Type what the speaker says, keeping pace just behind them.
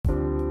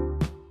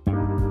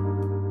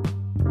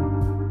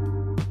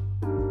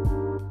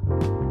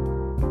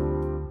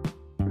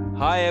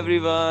Hi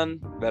everyone,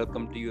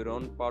 welcome to your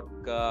own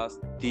podcast,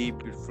 The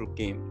Beautiful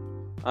Game.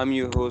 I'm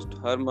your host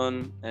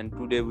Herman, and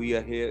today we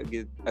are here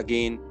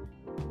again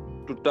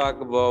to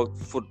talk about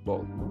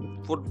football.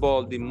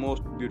 Football, the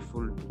most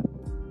beautiful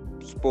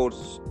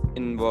sports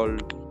in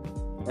world,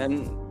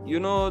 and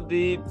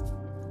the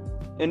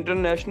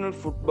international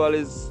football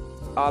is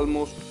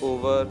almost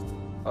over,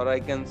 or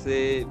I can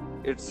say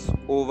it's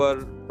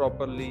over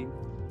properly.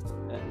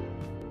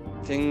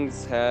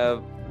 Things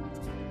have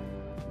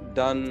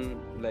done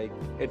like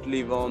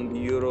Italy won the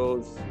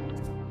Euros,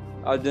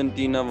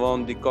 Argentina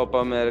won the Copa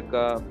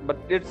America, but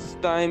it's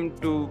time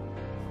to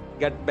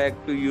get back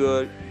to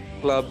your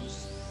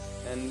clubs.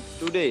 And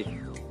today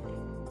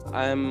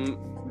I am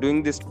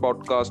doing this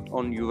podcast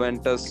on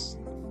Juventus.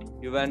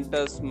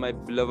 Juventus, my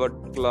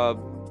beloved club,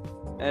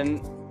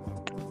 and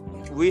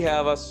we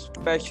have a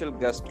special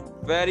guest,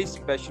 very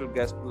special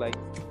guest. Like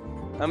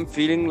I'm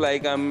feeling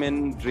like I'm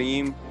in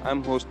dream.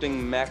 I'm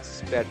hosting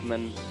Max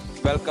Statman.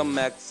 Welcome,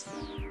 Max.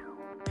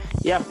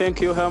 Yeah, thank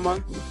you,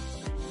 Herman.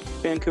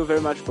 Thank you very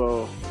much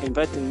for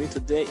inviting me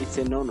today. It's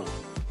an honor.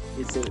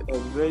 It's a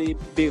very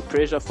big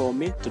pleasure for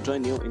me to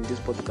join you in this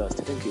podcast.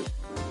 Thank you.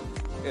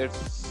 It's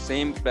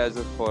same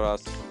pleasure for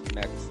us,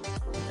 Max.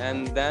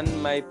 And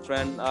then my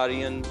friend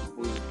Aryan,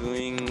 who's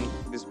doing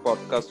this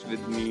podcast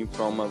with me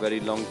from a very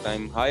long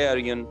time. Hi,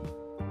 Aryan.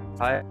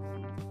 Hi,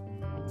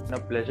 it's a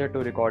pleasure to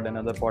record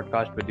another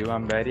podcast with you.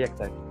 I'm very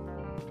excited.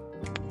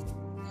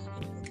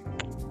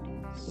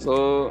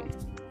 So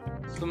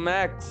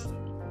Max,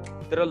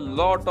 there are a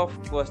lot of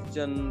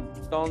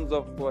questions, tons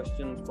of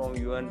questions from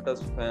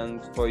Juventus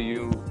fans for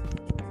you.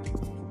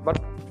 But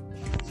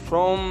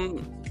from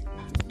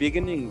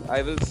beginning,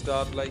 I will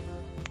start like,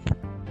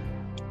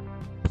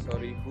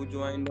 sorry, who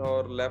joined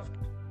or left?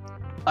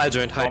 I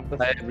joined. Hi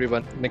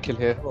everyone. Nikhil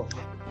here.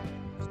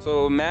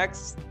 So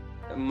Max,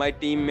 my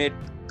teammate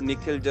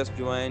Nikhil just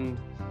joined.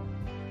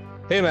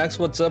 Hey Max,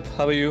 what's up?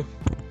 How are you?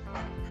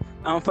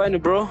 I'm fine,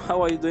 bro.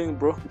 How are you doing,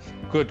 bro?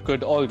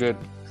 Good, all good.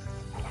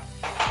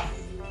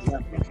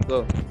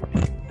 So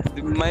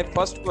my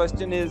first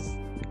question is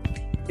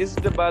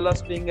Dybala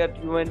staying at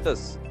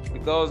Juventus?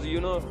 Because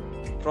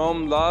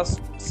from last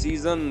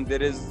season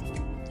there is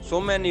so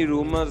many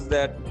rumors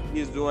that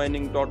he's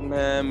joining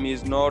Tottenham,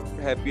 he's not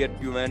happy at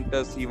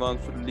Juventus, he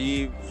wants to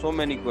leave. So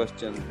many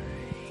questions.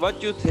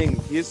 What you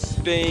think? He's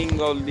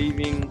staying or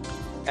leaving?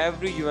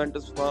 Every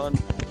Juventus fan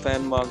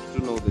wants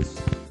to know this.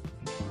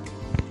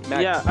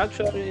 Max.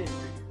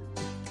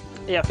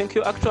 Thank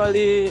you.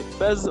 Actually,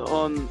 based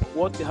on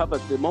what you have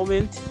at the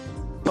moment,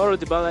 Paulo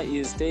Dybala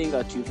is staying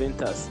at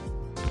Juventus.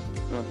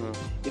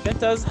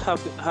 Juventus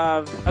have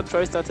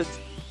actually started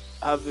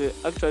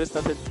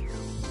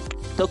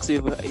talks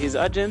with his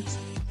agent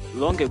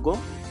long ago,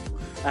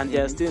 and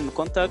they are still in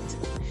contact.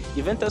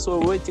 Juventus were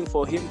waiting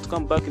for him to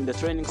come back in the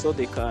training so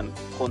they can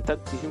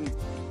contact him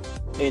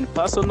in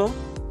personal,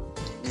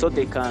 so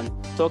they can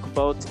talk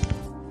about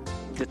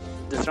the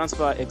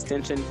transfer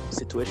extension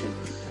situation.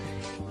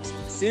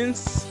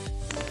 Since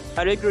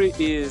Allegri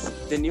is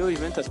the new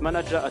Juventus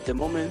manager at the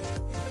moment,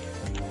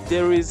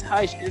 there is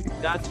high chance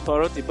that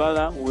Paulo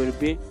Dybala will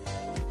be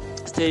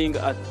staying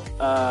at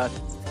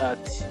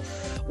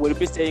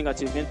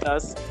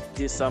Juventus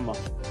this summer.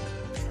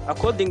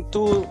 According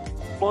to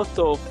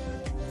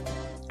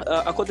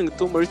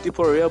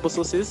multiple reliable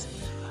sources,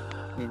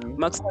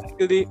 Max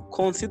Allegri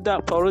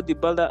consider Paulo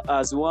Dybala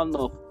as one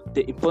of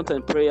the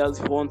important players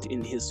he wants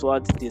in his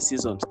squad this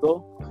season.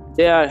 So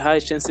there are high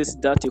chances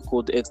that he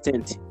could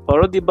extend.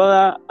 Paulo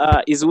Dybala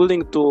is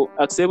willing to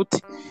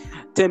accept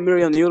 10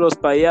 million euros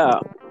per year,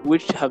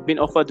 which have been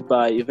offered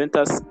by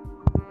Juventus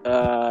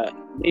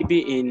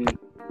maybe in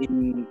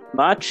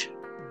March.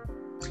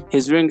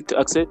 He's willing to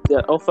accept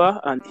the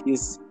offer, and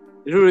he's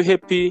really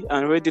happy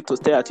and ready to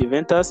stay at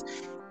Juventus.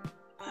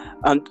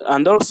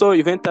 And also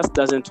Juventus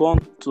doesn't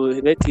want to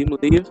let him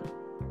leave.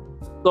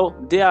 So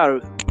there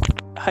are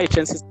high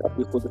chances that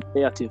we could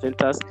stay at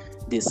Juventus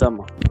this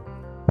summer.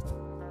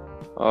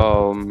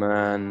 Oh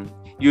man,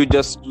 you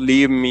just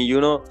leave me.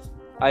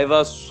 I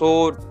was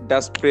so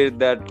desperate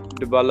that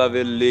Dybala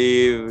will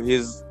leave.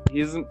 He's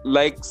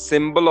like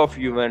symbol of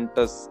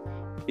Juventus.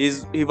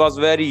 He was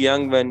very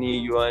young when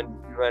he joined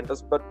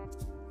Juventus, but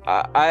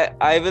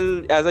I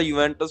will, as a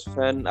Juventus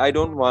fan, I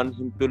don't want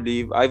him to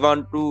leave. I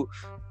want to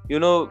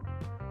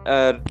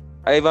I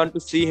want to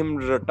see him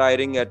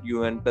retiring at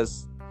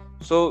Juventus.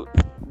 So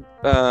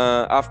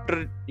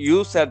after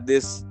you said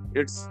this,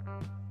 it's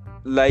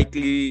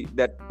likely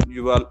that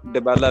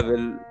Dybala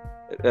will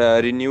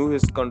renew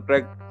his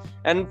contract.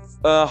 And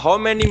how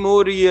many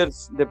more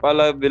years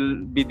Dybala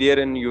will be there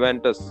in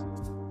Juventus?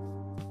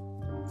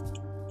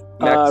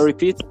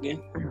 Repeat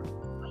again.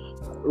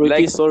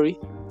 Sorry.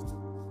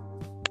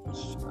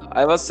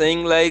 I was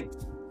saying like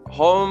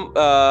how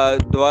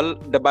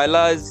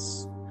Dybala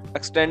is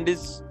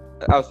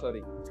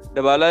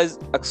Dybala is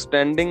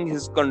extending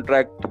his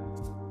contract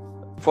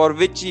for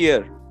which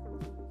year?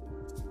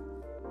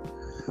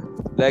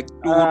 Like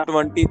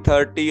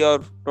 2030 or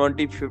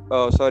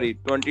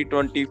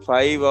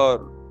 2025 or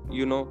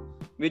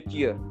which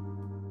year?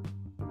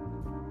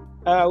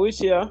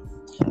 Which year?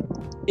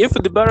 If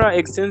Dybala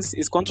extends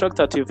his contract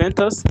at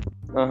Juventus,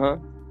 Uh-huh.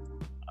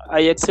 I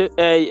expect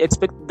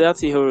that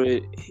he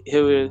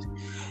will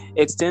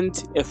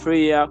extend a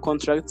 3-year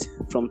contract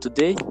from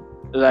today.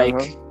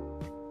 Like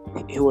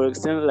he will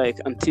extend like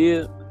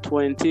until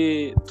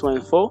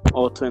 2024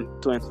 or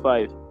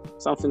 2025,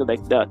 something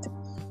like that.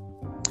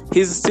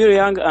 He's still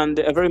young and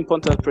a very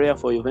important player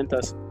for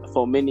Juventus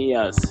for many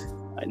years.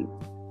 And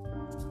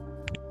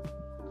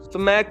So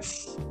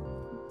Max,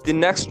 the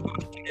next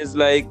question is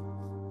like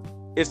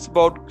it's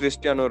about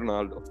Cristiano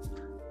Ronaldo.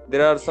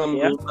 There are some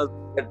Yeah. rumors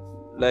that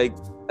like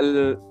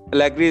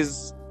Allegri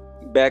is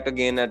back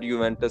again at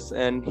Juventus,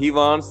 and he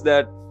wants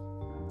to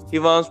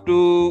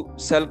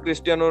sell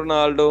Cristiano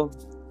Ronaldo,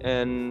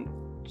 and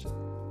I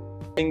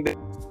think that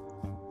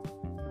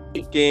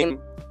he came.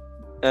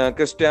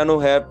 Cristiano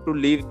have to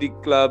leave the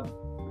club.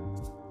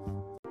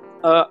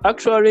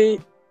 actually,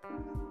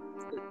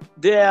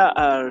 there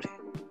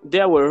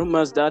were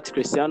rumors that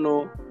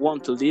Cristiano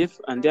want to leave,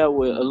 and there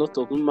were a lot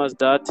of rumors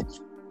that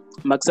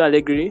Max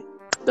Allegri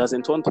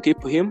doesn't want to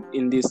keep him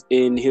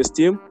in his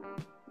team.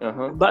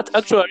 Uh-huh. But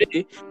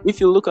actually, if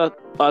you look at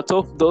part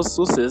of those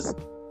sources,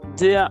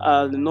 there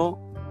are no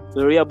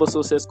reliable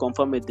sources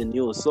confirming the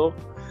news. So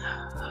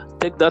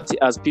take that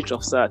as pitch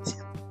of sat.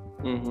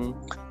 Mm-hmm.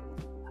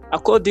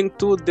 According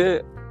to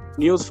the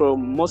news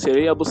from most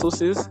reliable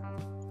sources,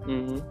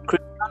 Mm-hmm.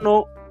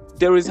 Cristiano,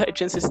 there is high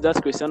chances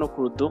that Cristiano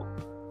could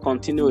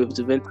continue with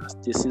Juventus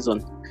this season.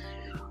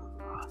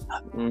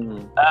 Mm-hmm.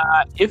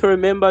 If you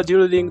remember,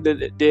 during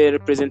the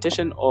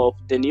representation of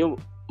the new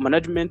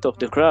management of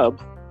the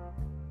club,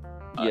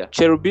 Yeah.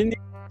 Cherubini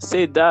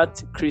said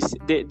that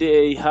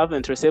they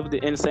haven't received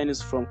any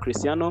signs from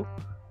Cristiano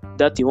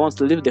that he wants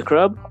to leave the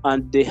club,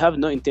 and they have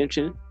no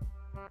intention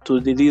to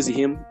release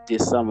him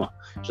this summer.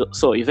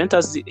 So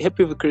Juventus is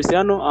happy with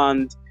Cristiano,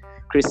 and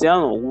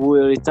Cristiano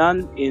will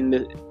return in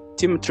the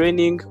team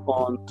training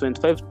on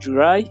 25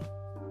 July,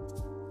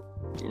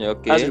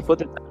 Okay.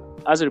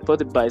 as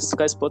reported by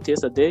Sky Sport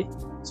yesterday.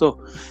 So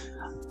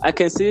I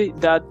can see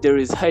that there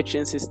is high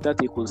chances that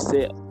he could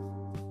stay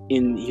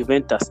in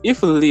Juventus.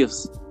 If he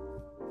leaves,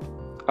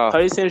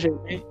 Paris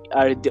Saint-Germain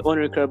are the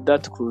only club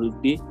that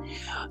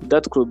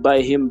could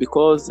buy him,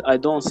 because I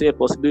don't see a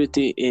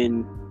possibility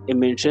in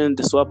maintaining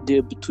the swap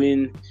deal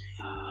between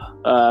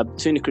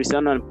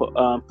Cristiano and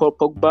Paul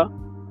Pogba.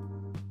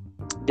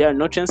 There are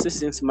no chances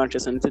since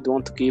Manchester United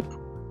want to keep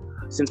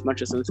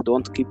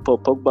Paul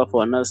Pogba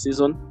for another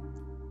season.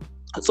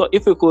 So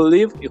if he could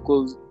leave, he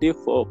could leave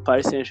for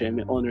Paris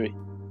Saint-Germain only.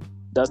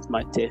 That's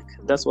my take.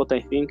 That's what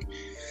I think.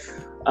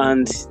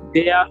 And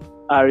there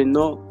are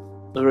no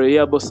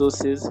reliable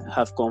sources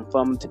have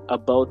confirmed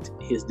about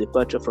his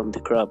departure from the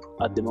club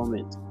at the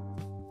moment.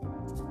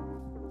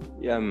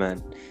 Yeah,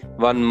 man.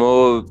 One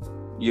more,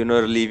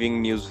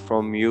 relieving news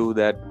from you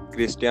that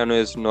Cristiano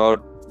is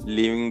not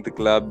leaving the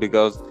club,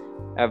 because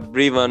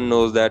everyone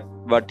knows that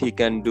what he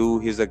can do.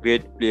 He's a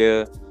great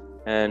player,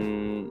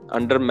 and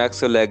under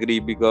Max Allegri,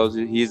 because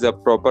he's a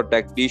proper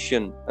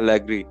tactician,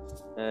 Allegri,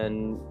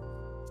 and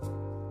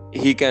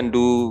he can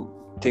do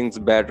things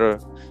better.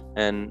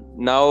 And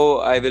now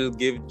I will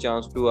give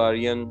chance to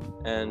Aryan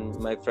and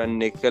my friend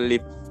Nikhil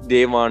if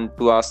they want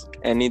to ask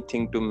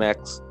anything to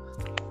Max.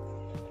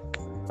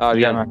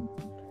 Aryan. Yeah, man.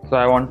 So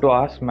I want to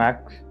ask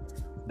Max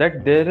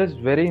that there is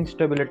very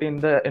instability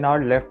in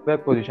our left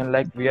back position.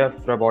 Like we have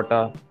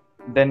Frabotta,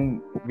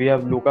 then we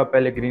have Luca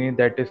Pellegrini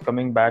that is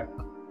coming back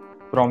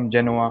from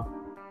Genoa.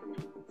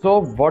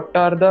 So what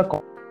are the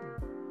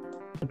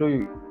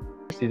to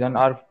season?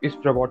 Is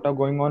Frabotta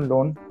going on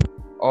loan,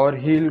 or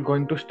he'll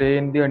going to stay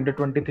in the under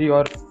 23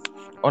 or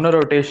on a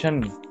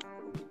rotation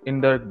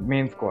in the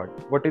main squad?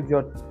 What is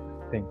your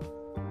thing?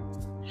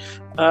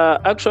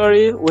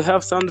 Actually, we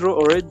have Sandro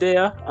already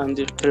there, and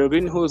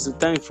Pellegrini, who is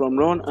returning from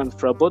loan, and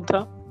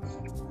Frabotta.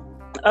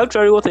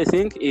 Actually, what I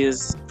think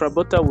is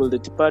Frabotta will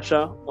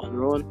departure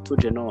on loan to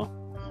Genoa.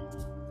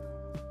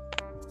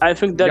 I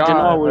think that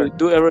Genoa will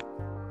do everything.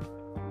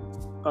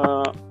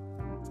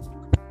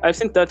 I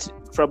think that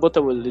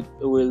Frabotta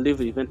will leave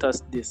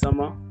Juventus this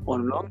summer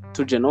on loan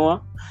to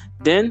Genoa.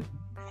 Then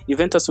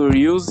Juventus will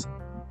use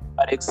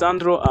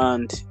Alexandro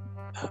and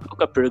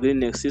Luca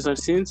Pellegrini next season,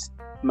 since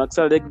Max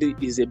Allegri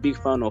is a big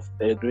fan of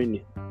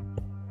Pellegrini.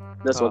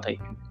 That's what I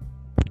think.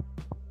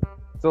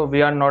 So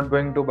we are not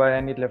going to buy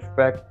any left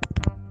back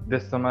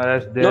this summer,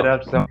 as there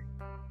are some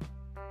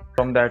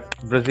from that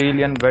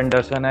Brazilian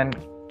Wenderson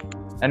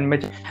and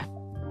Mitch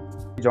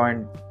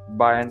joined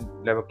Bayern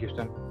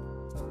Leverkusen.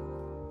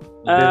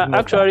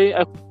 Actually,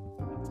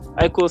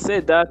 I could say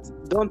that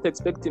don't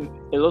expect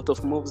a lot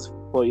of moves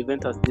for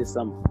Juventus this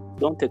summer.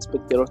 Don't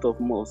expect a lot of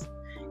moves.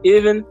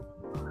 Even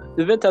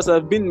Juventus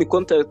have been in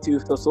contact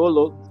with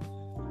Sassuolo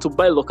to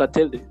buy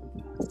Locatelli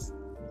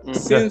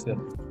since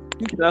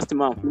last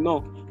month.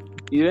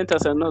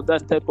 Juventus are not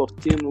that type of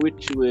team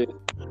which will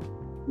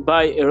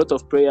buy a lot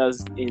of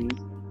players in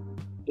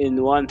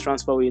one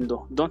transfer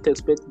window. Don't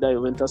expect that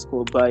Juventus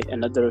could buy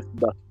another left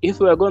back. If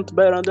we are going to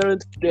buy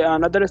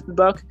another left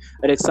back,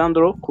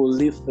 Alexandro could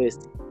leave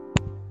first.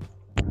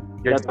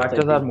 Yeah, That's what I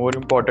departures are think. more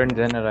important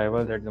than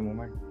arrivals at the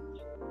moment.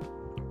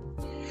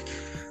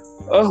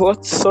 Oh,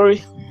 what?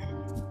 Sorry.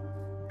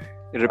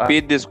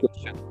 Repeat this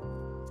question.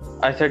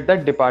 I said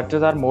that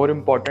departures are more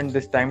important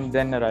this time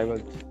than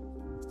arrivals.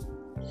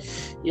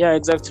 Yeah,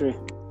 exactly.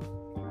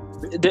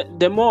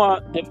 The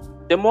more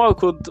I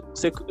could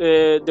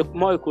the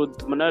more I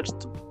could manage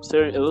to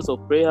sell a lot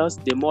of prayers,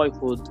 the more I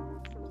could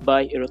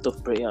buy a lot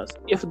of prayers.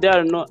 If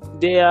there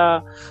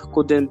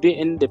couldn't be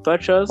any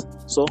departures,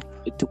 so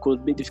it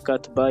could be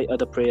difficult to buy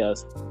other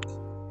prayers.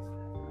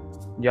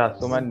 Yeah,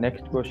 so my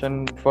next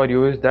question for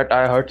you is that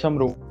I heard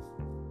some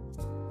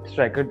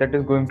striker that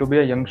is going to be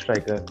a young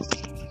striker.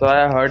 So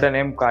I heard a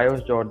name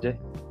Kaios George.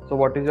 So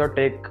what is your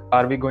take?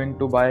 Are we going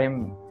to buy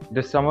him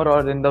this summer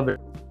or in the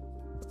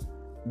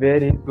where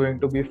he's going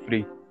to be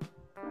free?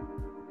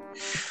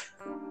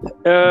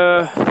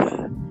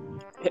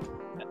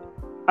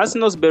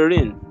 Arsenal's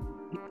Berlin.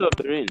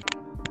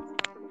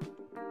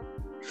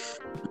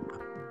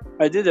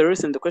 I did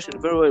the question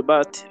very well,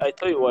 but I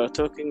thought you were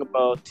talking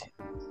about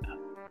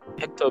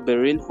Hector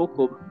Bellerin, who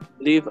could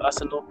leave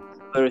Arsenal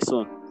very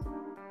soon.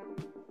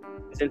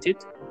 Isn't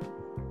it?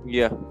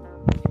 Yeah.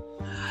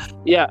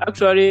 Yeah,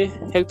 actually,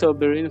 Hector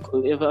Bellerin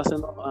could leave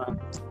Arsenal.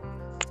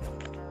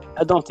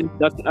 I don't think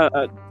that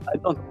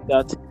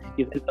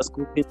Juventus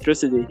could be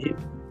interested in him.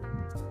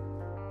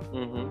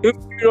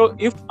 Mm-hmm.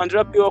 If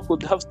Andrea Pirlo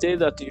could have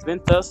stayed at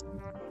Juventus,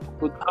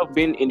 could have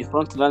been in the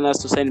front runners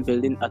to sign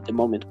Berlin at the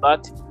moment,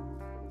 but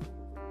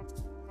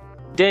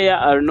there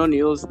are no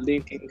news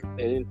linking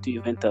Berlin to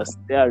Juventus.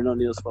 There are no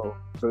news for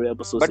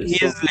reliable sources. But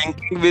he is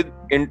linking with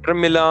Inter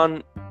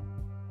Milan.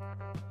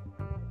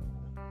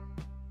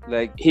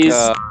 Like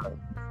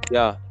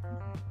yeah,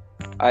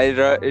 I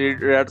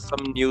read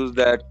some news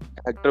that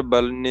Hector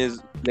Bellerin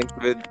is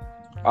linked with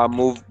a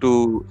move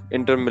to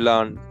Inter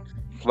Milan.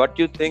 What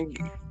do you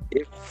think?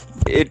 If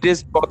it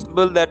is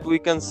possible that we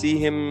can see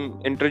him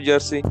Inter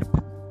jersey?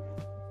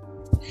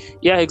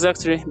 Yeah,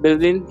 exactly.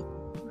 Berlin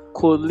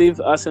could leave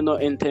Arsenal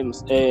in time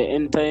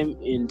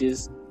in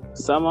this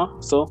summer,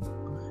 so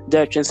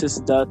there are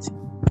chances that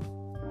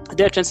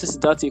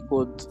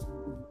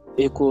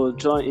he could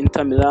join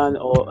Inter Milan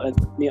or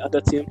any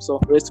other team. So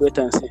let's wait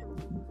and see.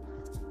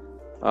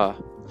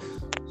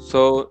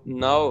 So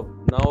now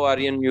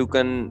Aryan, you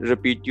can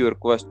repeat your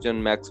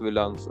question. Max will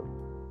answer.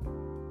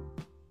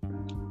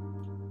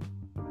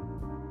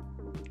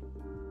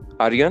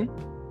 Aryan?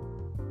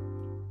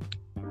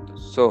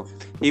 So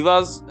he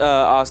was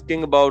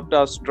asking about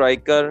a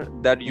striker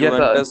that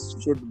Juventus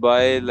should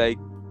buy, like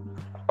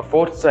a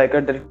fourth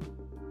striker that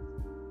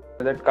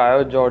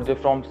Kaios George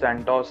from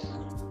Santos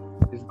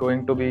is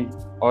going to be,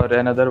 or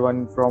another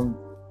one from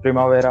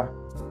Primavera.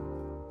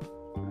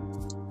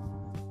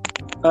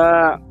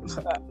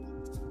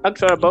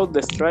 Actually, about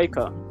the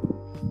striker,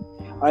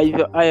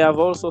 I have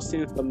also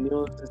seen some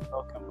news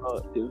talking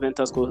about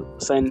Juventus could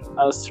sign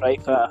a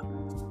striker,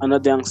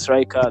 another young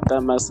striker,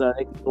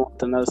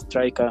 another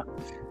striker.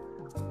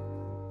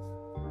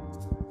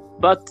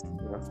 But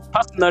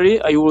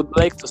personally, I would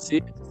like to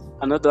see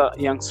another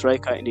young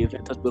striker in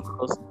Juventus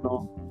because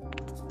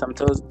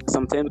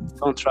sometimes we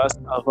don't trust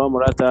Alvaro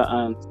Morata,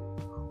 and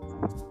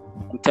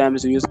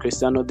sometimes we use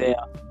Cristiano there.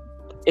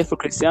 If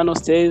Cristiano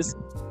stays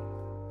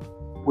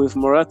with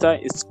Morata,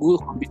 it's good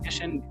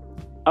competition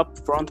up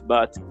front,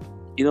 but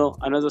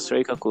another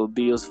striker could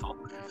be useful.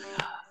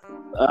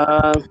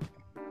 I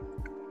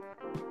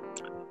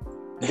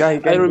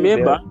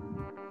remember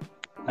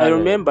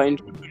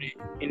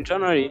in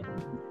January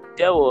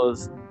there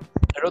was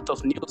a lot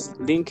of news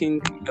linking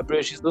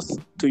Gabriel Jesus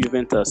to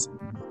Juventus.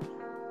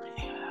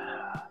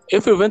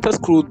 If Juventus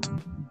could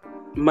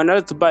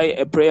manage to buy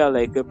a player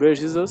like Gabriel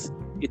Jesus,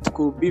 it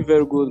could be a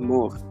very good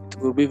move. It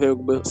could be very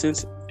good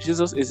since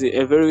Jesus is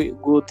a very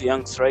good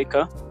young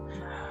striker.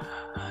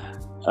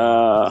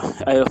 I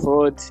have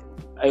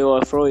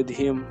followed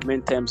him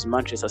many times in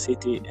Manchester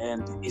City,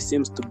 and he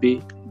seems to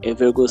be a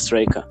very good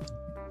striker.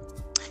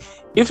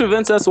 If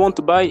Juventus want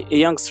to buy a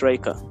young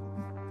striker,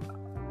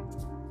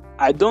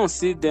 I don't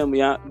see them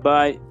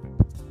buy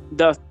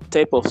that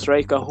type of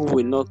striker who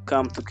will not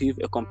come to give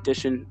a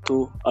competition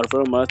to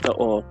Alvaro Morata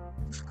or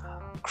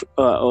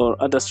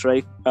other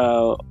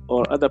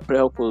or other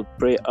player who could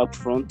play up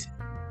front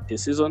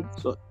this season.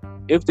 So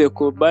if they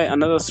could buy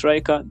another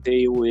striker,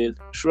 they will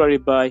surely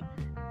buy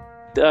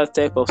that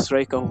type of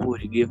striker who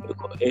will give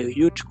a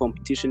huge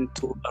competition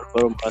to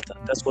Alvaro Morata.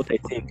 That's what I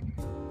think.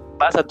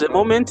 But at the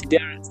moment,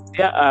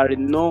 there are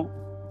no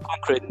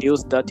concrete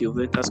news that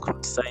Juventus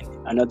could sign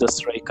another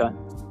striker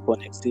for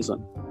next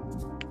season.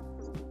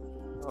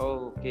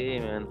 Okay,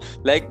 man.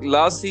 Like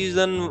last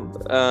season,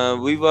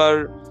 we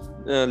were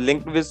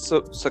linked with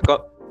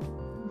Sakamaka,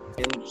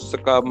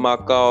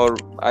 or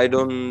I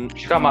don't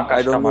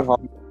know how.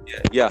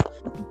 Yeah,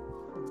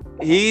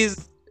 he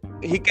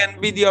can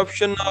be the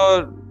option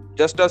or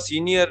just a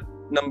senior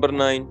number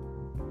 9.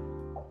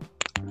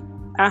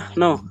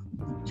 No.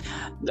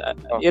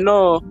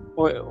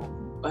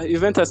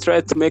 Juventus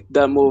tried to make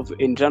that move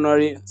in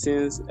January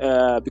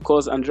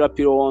because Andrea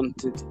Pirlo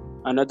wanted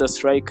another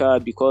striker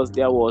because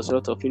there was a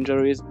lot of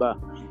injuries. But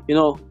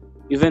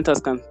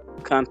Juventus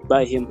can't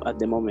buy him at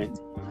the moment.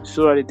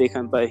 Surely they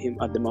can buy him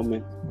at the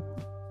moment.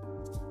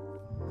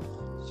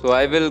 So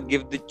I will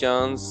give the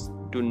chance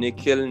to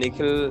Nikhil.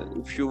 Nikhil,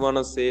 if you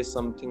wanna say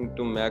something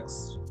to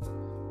Max,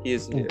 he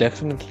is here.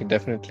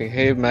 Definitely.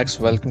 Hey, Max,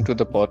 welcome to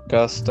the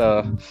podcast.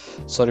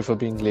 Sorry for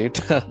being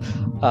late.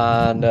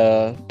 And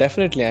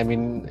definitely, I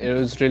mean, it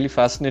was really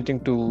fascinating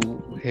to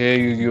hear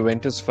you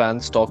Juventus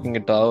fans talking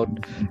it out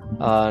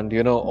and,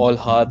 all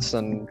hearts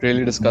and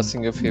really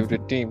discussing your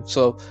favorite team.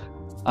 So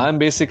I'm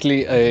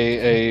basically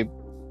a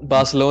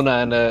Barcelona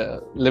and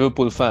a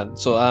Liverpool fan,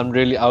 so I'm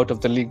really out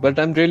of the league. But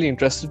I'm really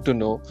interested to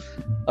know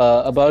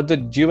about the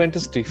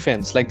Juventus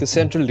defense, like the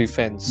central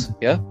defense.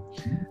 Yeah,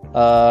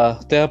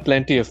 there are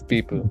plenty of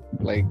people,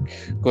 like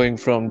going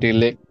from De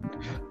Ligt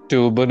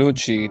to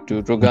Bonucci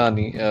to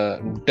Rugani,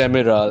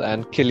 Demiral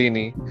and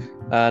Chiellini,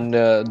 and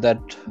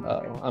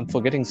I'm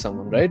forgetting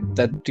someone, right?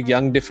 That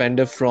young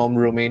defender from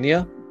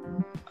Romania.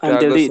 And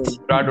De Ligt.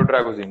 Radu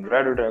Dragusin.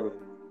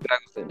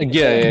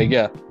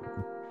 Yeah.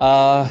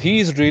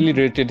 He's really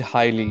rated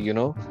highly,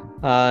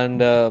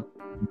 and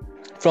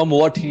from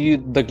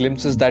the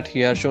glimpses that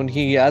he has shown,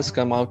 he has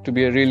come out to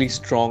be a really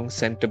strong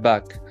centre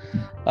back.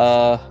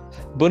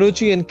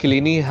 Bonucci and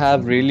Chiellini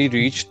have really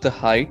reached the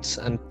heights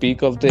and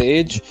peak of their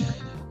age.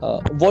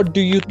 What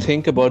do you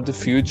think about the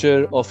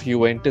future of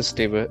Juventus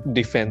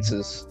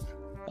defenses?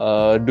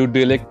 Do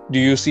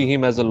you see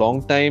him as a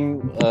long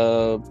time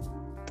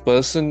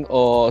person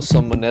or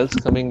someone else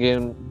coming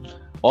in?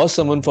 Or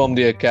someone from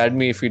the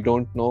academy, if you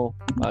don't know.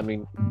 I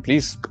mean,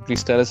 please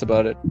tell us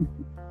about it.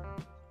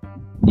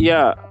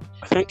 Yeah,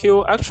 thank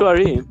you.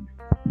 Actually,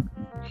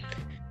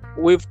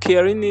 with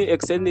Chiellini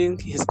extending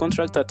his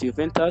contract at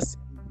Juventus,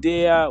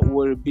 there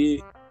will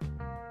be.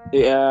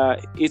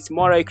 It's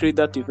more likely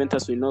that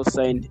Juventus will not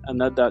sign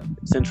another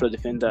central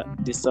defender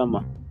this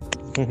summer.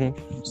 Mm-hmm.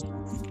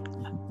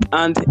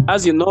 And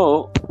as you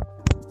know,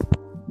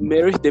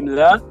 Meric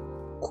Demiral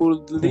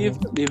could leave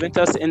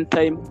Juventus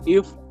anytime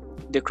if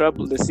the club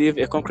will receive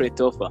a concrete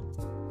offer.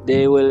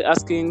 They were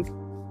asking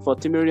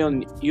 40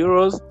 million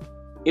euros.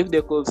 If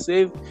they could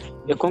save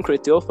a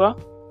concrete offer,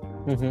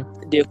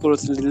 they could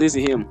release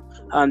him.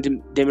 And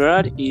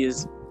Demiral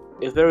is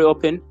very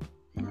open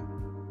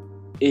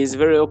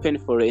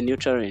for a new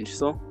challenge.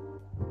 So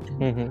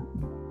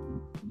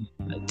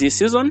this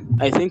season,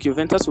 I think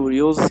Juventus will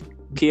use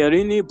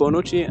Chiellini,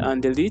 Bonucci,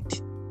 and De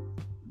Ligt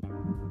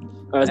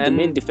as the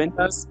main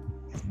defenders.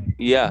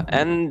 Yeah,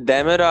 and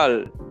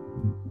Demiral,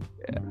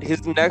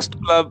 his next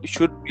club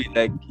should be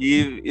like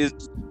he is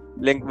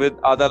linked with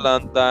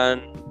Atalanta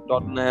and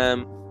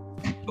Tottenham.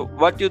 So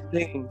what do you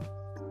think?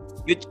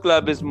 Which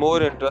club is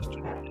more interested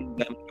in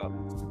Demiral?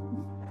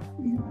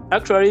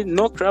 Actually,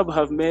 no club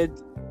have made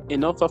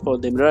an offer for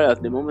Demiral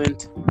at the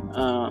moment.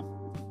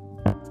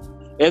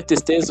 If it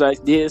stays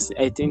like this,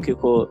 I think he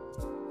could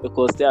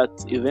stay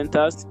at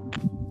Juventus.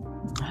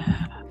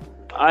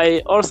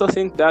 I also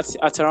think that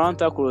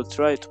Atalanta could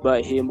try to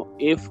buy him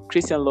if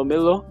Christian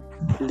Romero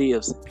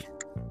leaves.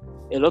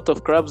 A lot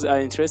of clubs are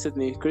interested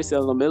in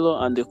Christian Romero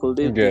and they could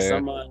leave this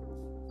summer.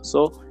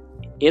 So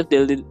if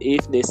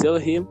they sell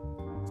him,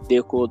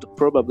 they could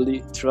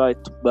probably try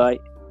to buy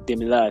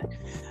Demiral.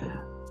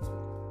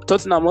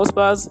 Tottenham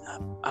Hotspur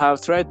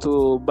have tried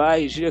to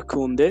buy Jules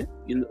Koundé,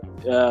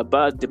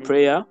 but the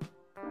player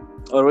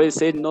already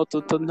said no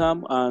to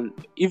Tottenham, and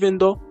even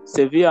though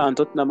Sevilla and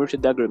Tottenham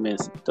reached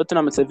agreements,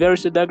 Tottenham and Sevilla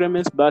reached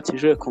agreements, but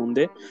Jules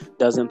Koundé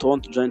doesn't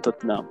want to join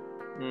Tottenham.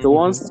 He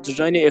wants to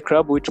join a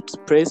club which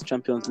plays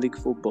Champions League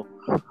football.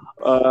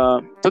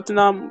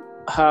 Tottenham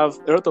have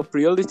a lot of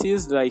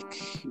priorities like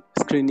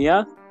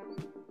Skriniar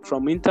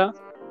from Inter.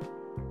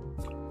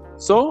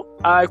 So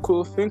I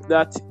think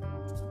that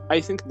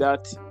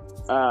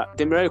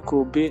Demiral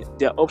could be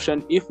their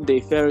option if they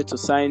fail to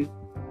sign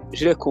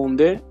Jules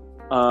Koundé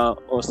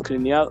or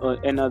Skriniar or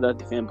another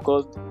defender,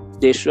 because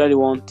they surely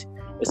want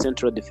a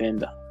central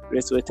defender.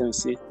 Let's wait and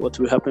see what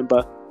will happen.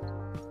 But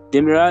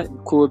Demiral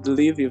could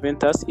leave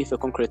Juventus if a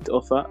concrete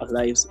offer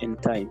arrives in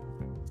time.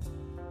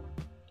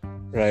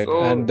 Right,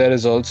 and there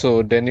is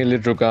also Daniele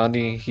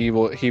Rugani. He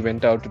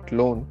went out at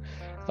loan.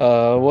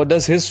 What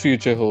does his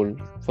future hold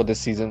for this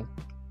season?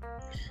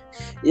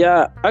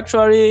 Yeah,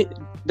 actually,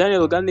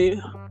 Daniele Rugani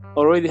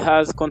already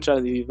has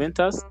contract with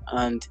Juventus,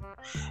 and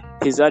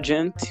his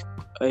agent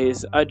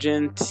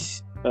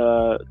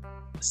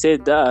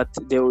said that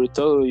they will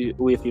return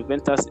with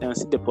Juventus and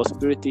see the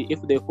possibility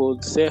if they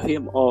could sell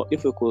him or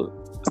if he could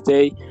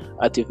stay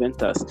at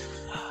Juventus.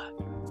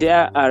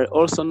 There are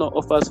also no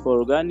offers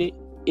for Rugani,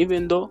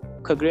 even though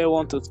Cagliari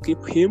want to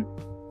keep him.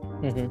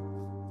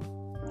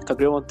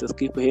 Cagliari want to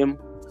keep him,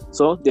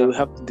 so they will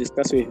have to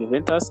discuss with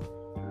Juventus.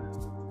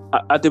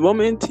 At the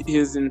moment,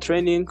 he's in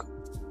training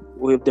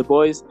with the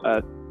boys,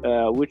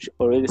 which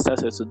already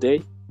started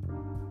today.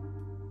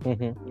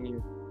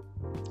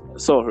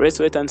 So let's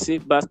wait and see.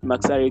 But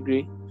Max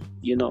Allegri,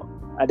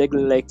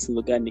 Allegri likes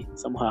Rugani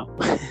somehow.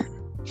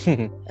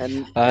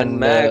 and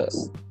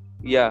Max,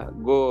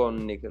 go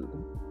on, Nikhil.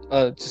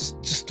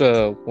 Just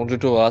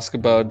wanted to ask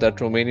about that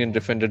Romanian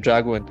defender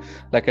Dragoin.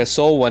 Like I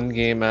saw one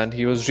game and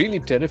he was really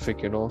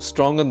terrific.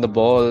 Strong on the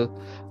ball,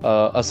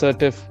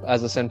 assertive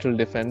as a central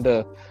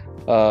defender.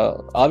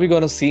 Are we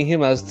gonna see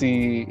him as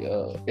the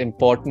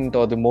important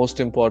or the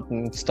most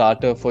important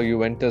starter for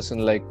Juventus in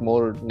like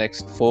more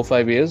next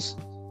 4-5 years?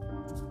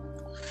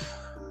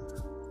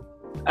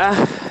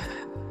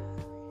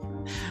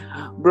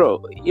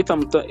 Bro, if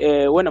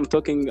when I'm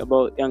talking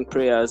about young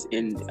players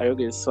in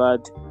Allegri's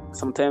squad,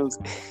 sometimes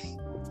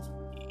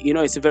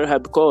it's very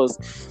hard because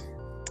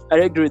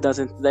Allegri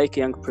doesn't like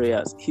young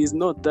players. He's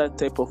not that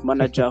type of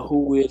manager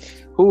who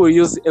will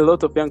use a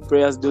lot of young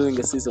players during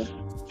a season.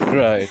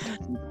 Right.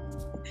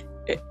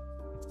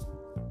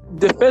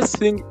 The first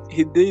thing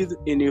he did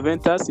in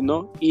Juventus,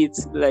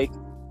 it's like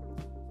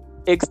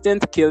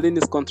extend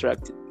Chiellini's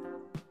contract.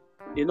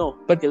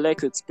 But he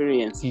likes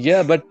experience.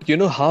 Yeah, but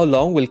how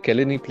long will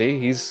Chiellini play?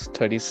 He's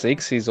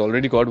 36. He's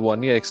already got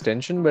 1 year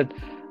extension, but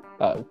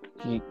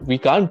we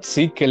can't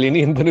see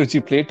Chiellini and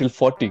Bonucci play till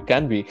 40,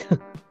 can we?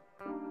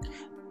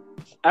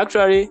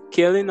 Actually,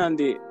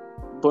 Chiellini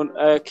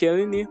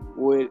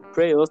will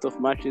play a lot of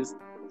matches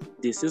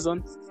this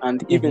season,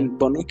 and even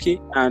Bonucci,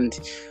 and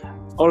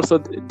also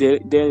there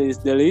is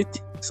De Ligt.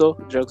 So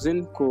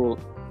Dragoin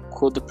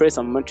could play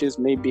some matches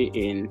maybe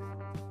in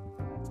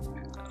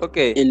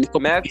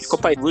Max,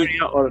 Coppa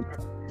Italia or.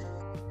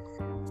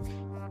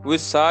 We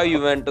saw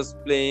Juventus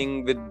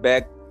playing with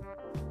back.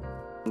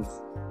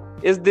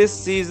 Is this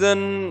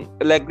season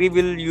Allegri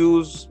will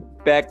use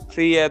back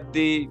three at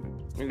the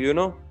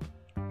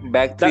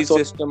back three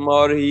system,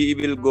 or he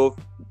will go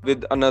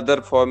with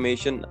another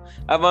formation?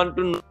 I want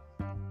to know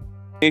the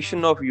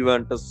formation of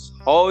Juventus.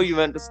 How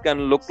Juventus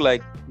can look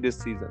like this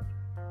season?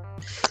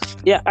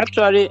 Yeah,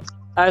 actually,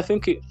 I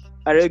think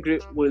Allegri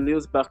will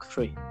use back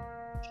three.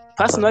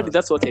 Personally,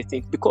 that's what I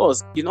think,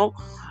 because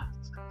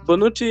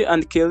Bonucci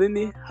and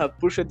Chiellini have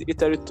pushed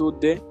Italy to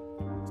the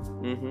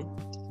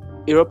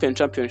European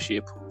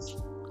Championship.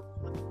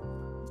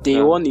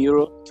 They won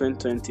Euro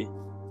 2020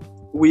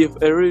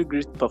 with a really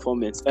great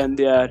performance, and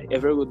they are a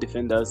very good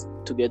defenders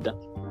together.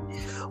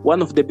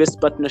 One of the best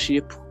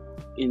partnership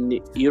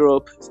in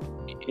Europe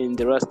in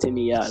the last 10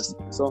 years.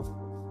 So,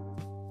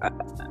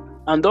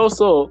 and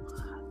also,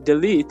 De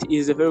Ligt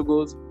is a very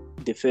good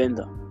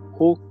defender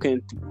who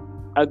can't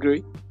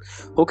agree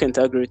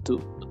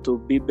to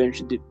be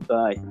benched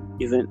by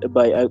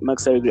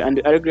Max Allegri. And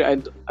Allegri,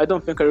 I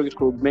don't think Allegri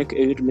could make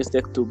a huge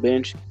mistake to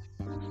bench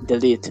De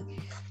Ligt.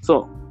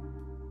 So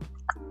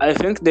I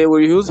think they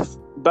will use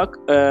back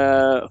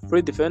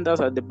three defenders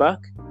at the back.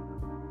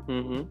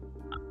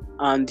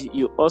 And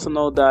you also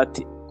know that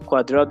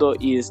Cuadrado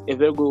is a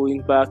very good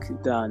wing back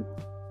than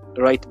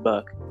right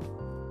back.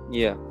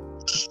 Yeah.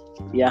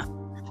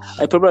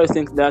 I probably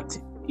think that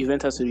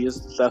Juventus will use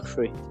back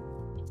three.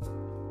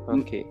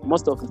 Okay.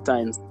 Most of the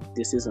times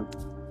this season.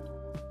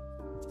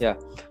 Yeah.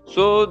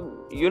 So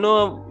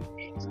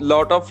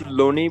lot of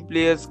loanee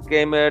players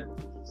came at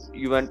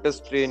Juventus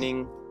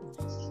training.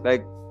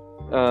 Like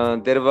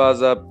there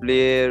was a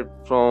player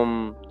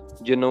from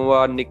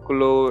Genoa,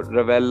 Nicolo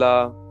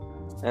Ravella,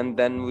 and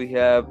then we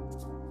have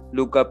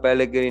Luca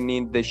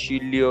Pellegrini, De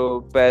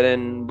Sciglio,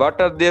 Perrin.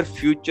 What are their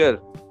future?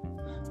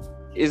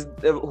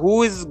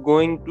 Who is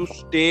going to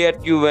stay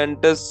at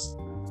Juventus?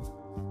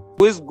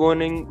 Who is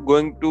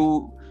going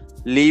to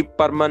leave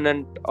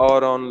permanent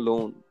or on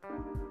loan?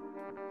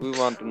 We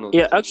want to know.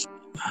 Yeah,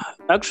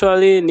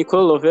 actually,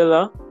 Nicolo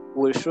Ravella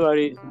will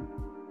surely.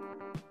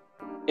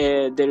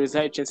 There is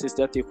high chances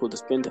that he could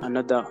spend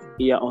another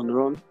year on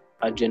loan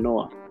at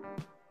Genoa.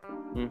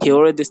 He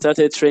already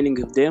started training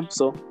with them,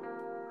 so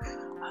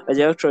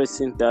I actually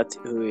think that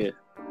he will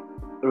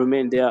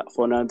remain there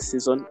for another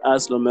season,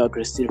 as Romeo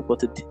Agresti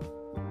reported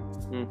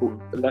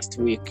last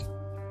week.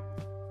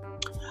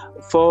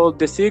 For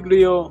De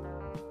Sciglio,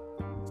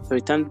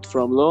 returned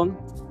from loan,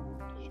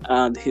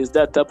 and he's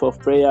that type of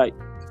player,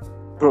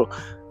 bro.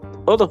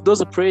 All of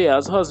those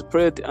players who has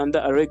played under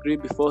Allegri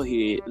before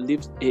he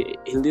leaves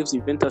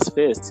Juventus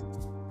first.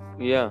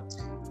 Yeah.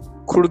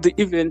 Could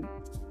even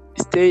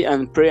stay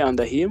and play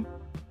under him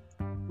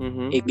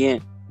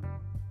again.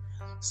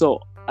 So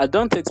I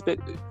don't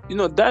expect,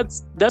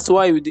 that's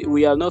why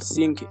we are not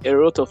seeing a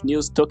lot of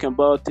news talking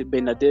about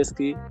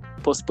Bernardeschi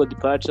possible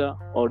departure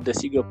or De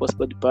Sciglio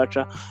possible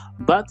departure.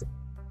 But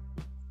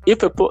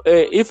if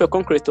a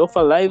concrete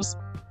offer arrives,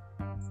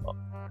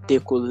 they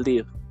could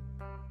leave.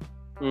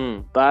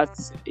 But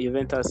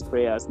Juventus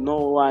players, no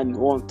one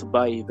wants to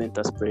buy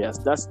Juventus players.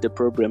 That's the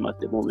problem at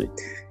the moment.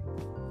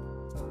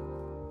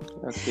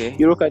 Okay.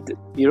 You look at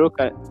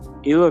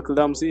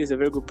Ramsey is a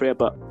very good player,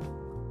 but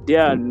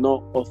there are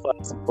no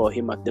offers for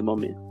him at the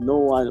moment. No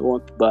one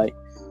wants to buy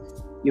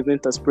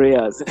Juventus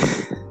players.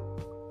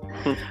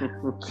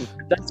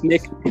 That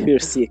makes me feel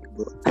sick,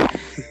 bro.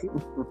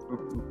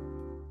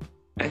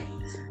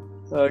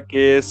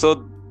 Okay,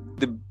 so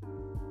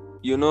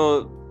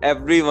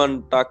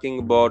everyone talking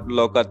about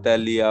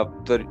Locatelli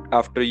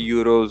after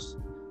Euros.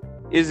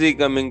 Is he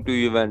coming to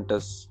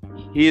Juventus?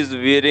 He is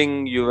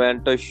wearing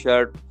Juventus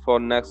shirt for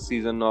next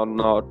season or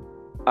not?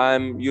 I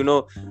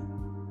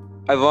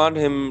want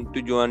him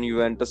to join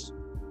Juventus.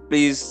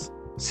 Please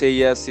say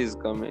yes, he's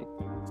coming.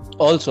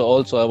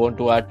 Also, I want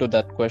to add to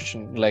that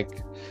question.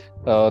 Like,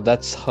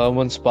 that's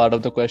Herman's part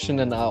of the question,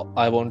 and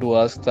I want to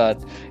ask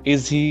that: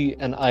 is he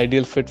an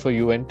ideal fit for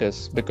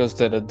Juventus? Because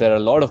there are a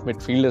lot of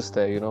midfielders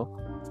there,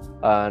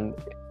 and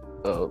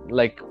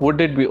like,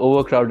 would it be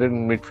overcrowded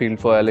in midfield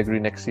for Allegri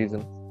next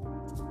season?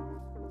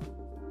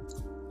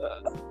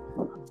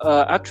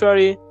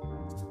 Actually,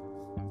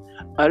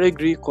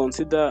 Allegri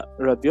consider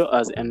Rabiot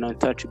as an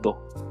untouchable.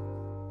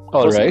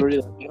 All right.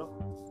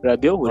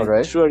 Rabiot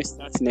will surely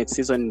start next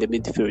season in the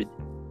midfield.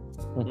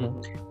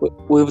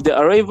 With the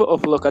arrival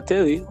of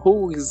Locatelli,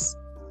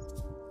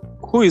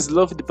 who is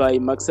loved by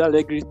Max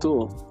Allegri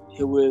too,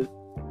 he will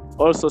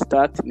also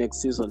start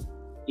next season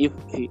if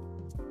he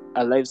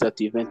arrives at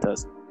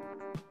Juventus.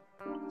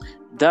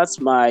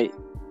 That's my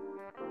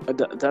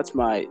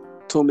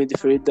two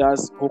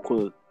midfielders who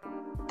could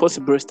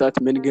possibly start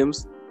many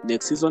games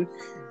next season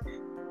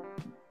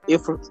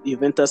if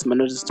Juventus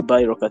manages to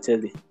buy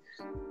Locatelli.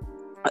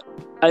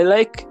 I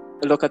like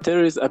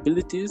Locatelli's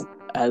abilities.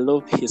 I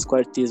love his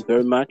qualities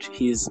very much.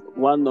 He's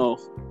one of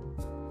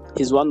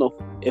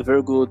a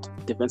very good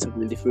defensive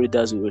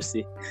midfielders, we will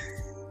see.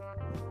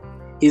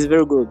 He's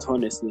very good,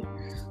 honestly.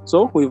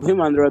 So with him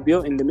and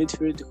Rabiot in the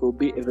midfield, it will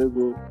be a very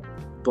good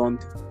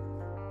bond.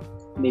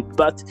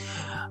 But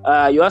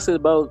you asked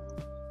about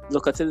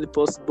Locatelli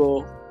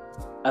possible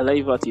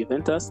arrival at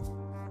Juventus.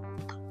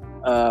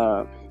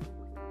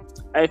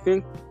 I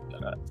think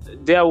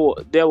there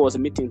was a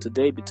meeting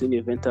today between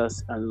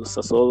Juventus and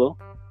Sassuolo.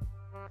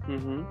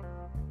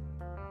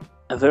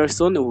 Very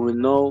soon we will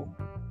know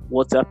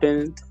what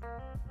happened.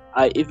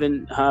 I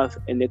even have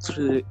an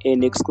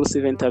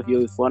exclusive interview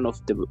with one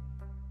of the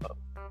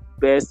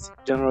best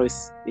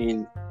journalists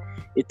in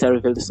Italy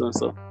very soon.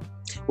 So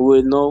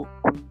we will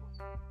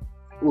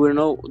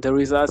know the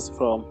results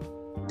from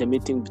the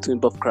meeting between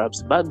both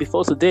clubs. But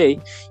before today,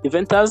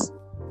 Juventus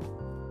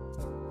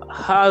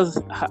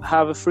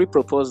have three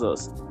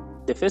proposals.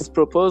 The first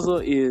proposal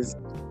is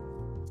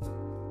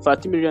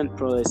 30 million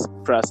plus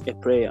a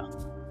player.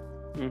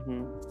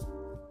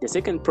 The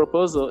second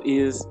proposal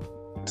is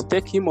to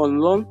take him on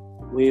loan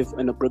with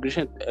an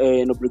obligation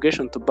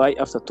to buy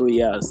after 2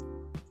 years.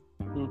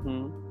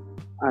 And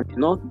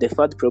the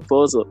third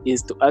proposal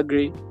is to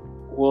agree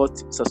what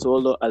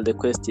Sassuolo are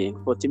requesting,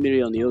 40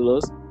 million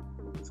euros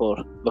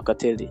for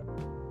Locatelli.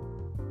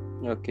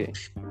 Okay.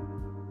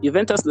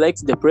 Juventus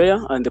likes the player,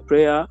 and the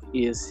player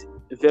is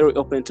very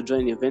open to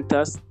join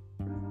Juventus.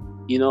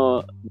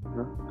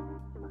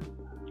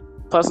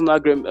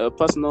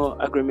 Personal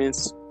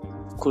agreements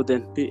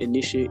couldn't be an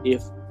issue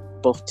if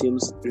both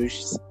teams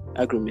reach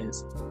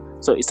agreements.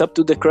 So it's up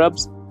to the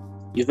clubs.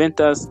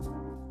 Juventus,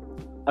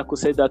 I could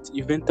say that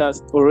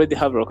Juventus already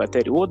have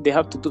Locatelli. What they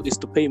have to do is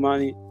to pay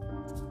money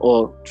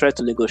or try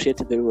to negotiate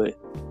very well.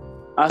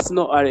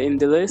 Arsenal are in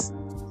the race,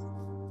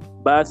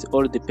 but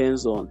all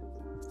depends on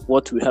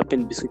what will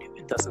happen between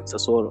Juventus and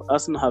Sassuolo.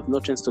 Arsenal have no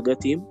chance to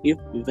get him if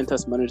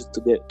Juventus manages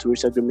to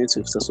reach agreements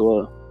with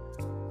Sassuolo.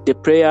 The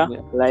player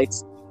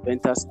likes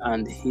Juventus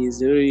and he's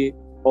very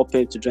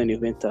open to join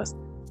Juventus.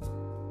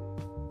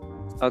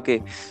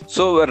 Okay,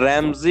 so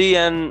Ramsey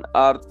and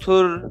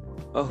Arthur,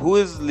 who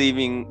is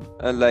leaving?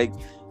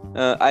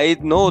 I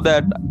know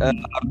that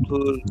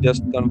Arthur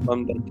just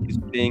confirmed that he's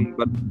playing,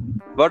 but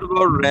what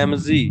about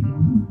Ramsey?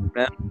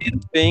 Ramsey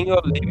is playing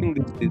or leaving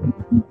this season?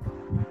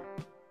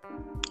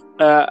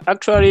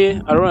 Actually,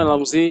 Aaron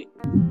Ramsey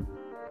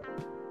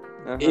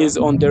is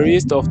on the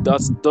list of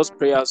those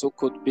players who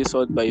could be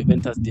sold by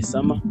Juventus this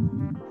summer.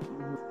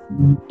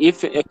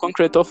 If a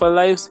concrete offer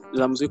arrives,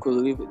 Ramsey could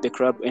leave the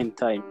club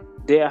anytime.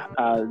 There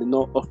are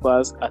no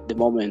offers at the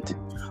moment.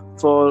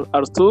 For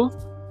Arthur,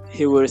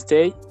 he will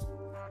stay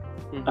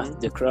at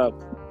the club.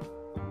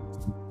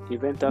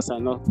 Juventus are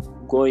not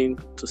going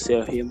to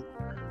sell him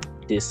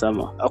this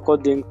summer.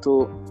 According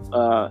to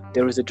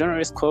there is a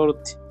journalist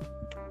called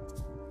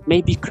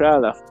maybe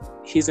Clara.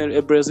 He's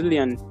a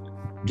Brazilian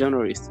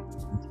journalist.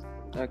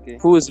 Okay.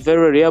 Who is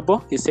very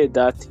reliable. He said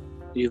that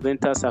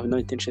Juventus have no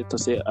intention to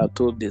sell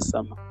Arthur this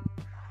summer.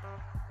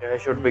 Yeah, he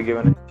should be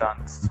given a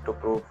chance to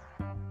prove.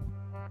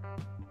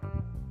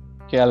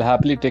 Okay, I'll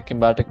happily take him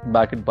back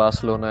at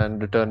Barcelona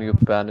and return you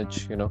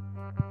Pjanic,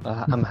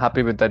 I'm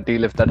happy with that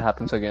deal if that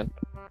happens again.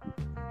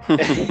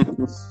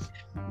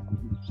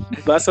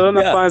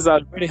 Barcelona fans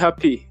are very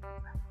happy.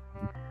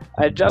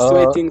 I'm just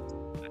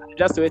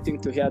waiting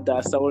to hear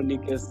that Saul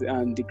Niguez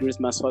and the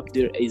Griezmann swap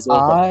deal is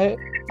over.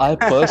 I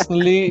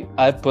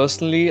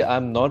personally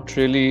am not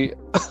really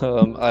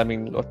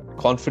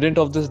confident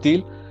of this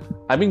deal.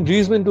 I mean,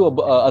 Griezmann to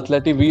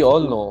Atleti, we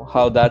all know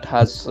how that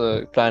has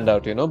planned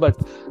out, but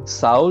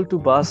Saul to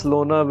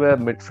Barcelona, where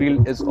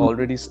midfield is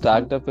already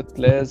stacked up with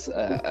players,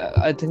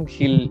 I think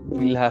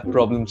he'll have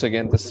problems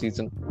again this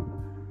season.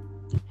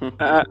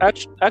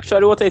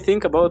 Actually, what I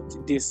think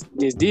about this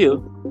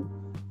deal,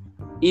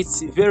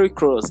 it's very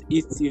close.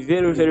 It's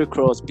very, very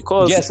close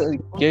because yes,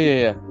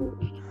 yeah.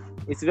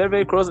 It's very,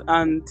 very close,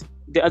 and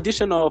the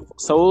addition of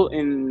Saul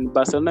in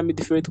Barcelona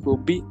midfield will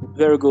be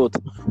very good.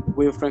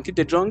 With Frankie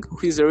de Jong,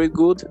 who is very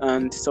good,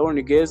 and Saul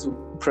Niguez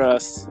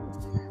plus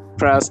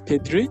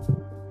Pedri.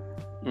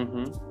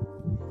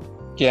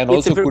 Yeah, and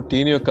It's a also very-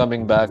 Coutinho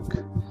coming back.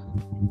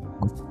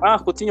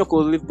 Coutinho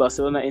could leave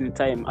Barcelona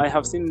anytime. I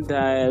have seen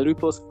the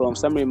reports from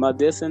Samuel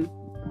Madison,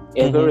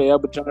 a very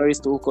reliable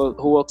journalist who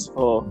works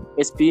for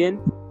ESPN.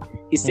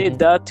 He said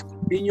that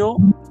Coutinho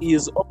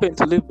is open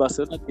to leave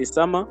Barcelona this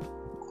summer,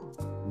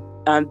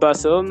 and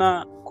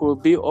Barcelona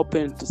could be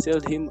open to sell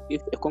him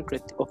if a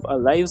concrete offer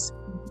arrives.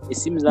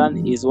 AC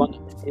Milan is one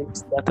of the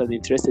teams that are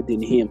interested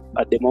in him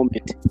at the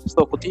moment.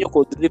 So Coutinho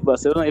could leave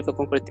Barcelona if a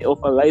concrete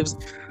offer arrives.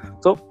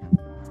 So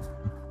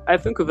I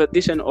think the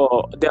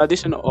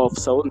addition of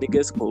Saul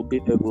Niguez could be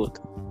very good.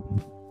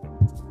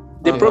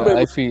 The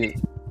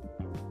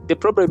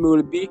problem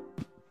will be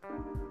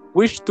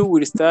which two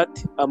will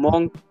start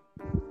among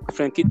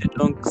Frankie de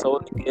Jong,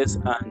 Saul Niguez,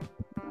 and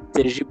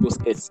Sergi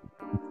Busquets.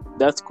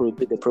 That could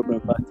be the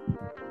problem part.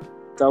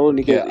 Saul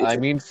Niguez. Yeah, I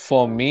mean,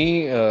 for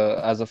me,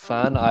 as a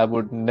fan, I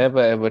would never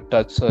ever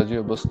touch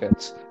Sergio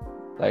Busquets.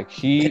 Like,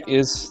 he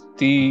is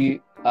the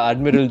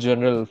Admiral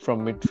General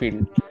from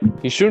midfield.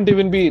 He shouldn't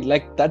even be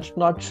like that.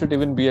 Should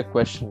even be a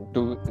question,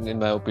 in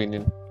my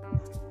opinion.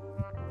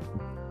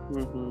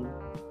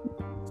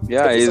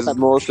 Yeah, he's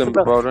most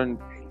important.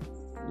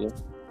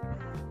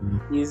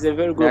 He's a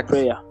very good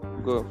player.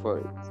 Go for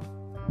it.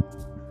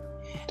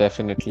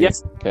 Definitely.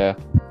 Yes. Yeah.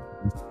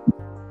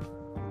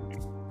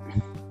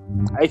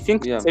 I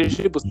think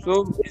Sergio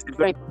Busquets is a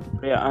very good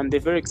player and a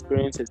very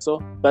experienced. So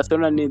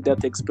Barcelona need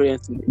that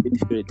experience in the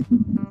midfield.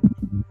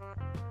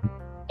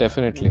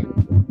 Definitely.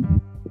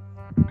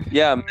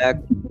 Yeah, Mac,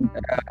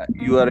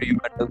 you are a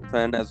Juventus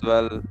fan as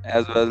well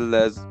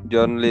as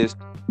journalist.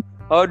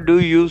 How do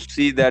you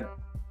see that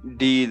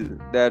deal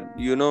that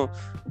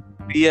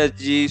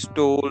PSG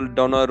stole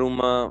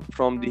Donnarumma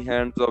from the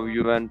hands of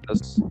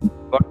Juventus?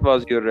 What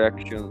was your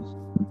reactions?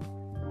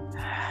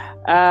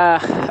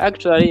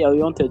 Actually, I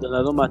wanted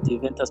Donnarumma at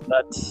Juventus,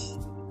 but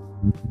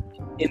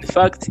in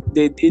fact,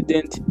 they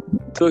didn't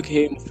took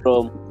him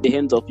from the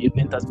hands of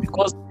Juventus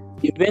because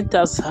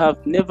Juventus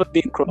have never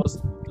been close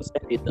to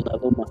signing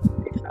Donnarumma.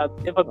 They have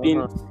never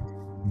been.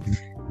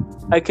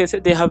 I can say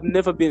they have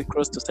never been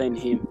close to sign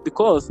him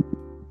because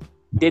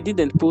they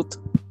didn't put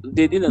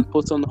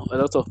on a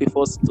lot of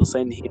efforts to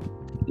sign him.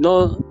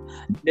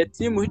 The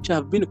team which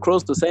have been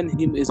close to sign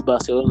him is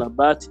Barcelona,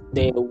 but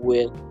they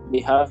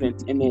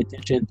haven't any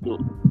intention to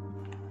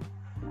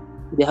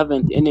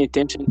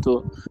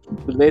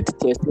let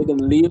Ter Stegen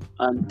leave,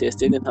 and Ter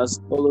Stegen has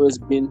always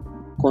been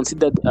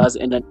considered as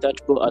an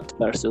untouchable at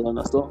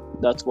Barcelona. So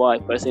that's why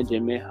Paris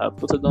Saint-Germain have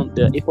put it on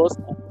their efforts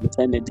and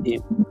signed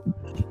him.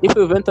 If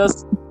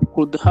Juventus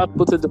could have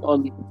put it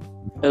on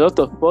a lot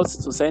of efforts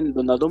to sign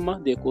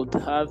Donnarumma, they could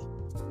have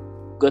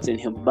gotten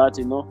him, but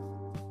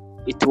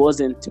it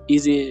wasn't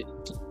easy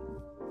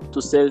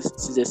to sell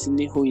Cesar,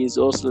 who is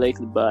also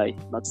liked by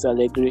Max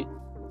Allegri.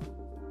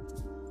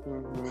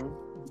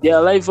 The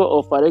arrival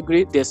of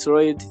Allegri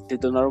destroyed the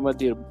Donnarumma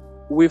deal.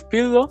 With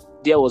Pirlo,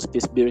 there was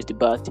possibility,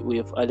 but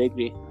with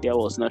Allegri, there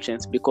was no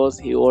chance because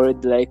he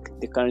already liked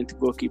the current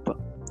goalkeeper.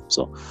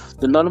 So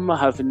Donnarumma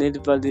have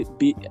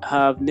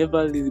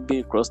never really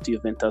been close to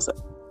Juventus,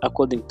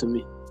 according to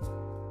me.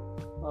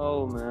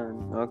 Oh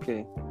man,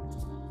 okay.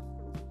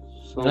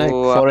 So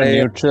for a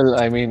neutral,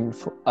 I mean,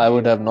 I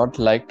would have not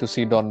liked to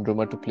see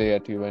Donnarumma to play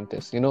at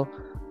Juventus.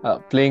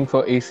 Playing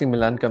for AC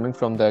Milan, coming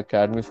from the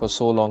academy for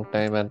so long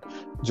time, and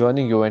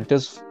joining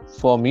Juventus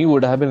for me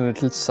would have been a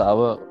little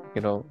sour.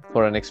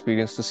 For an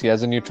experience to see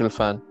as a neutral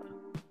fan.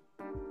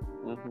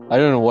 I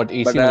don't know what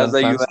AC Milan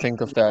fans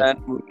think of that.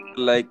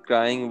 Like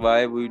crying,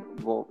 why we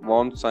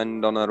won't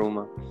sign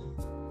Donnarumma?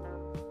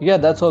 Yeah,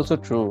 that's also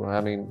true. I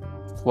mean,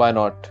 why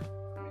not?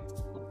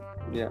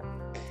 Yeah.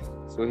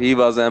 So he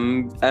was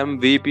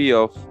MVP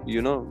of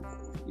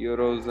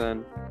Euros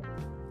and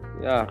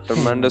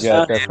tremendous.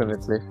 Yeah,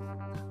 definitely.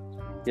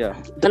 Yeah,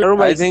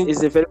 Donnarumma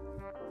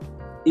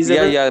is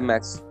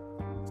Max.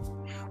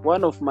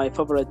 One of my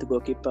favorite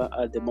goalkeeper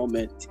at the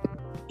moment.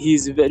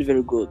 He's very,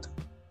 very good.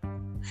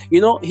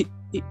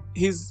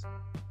 He's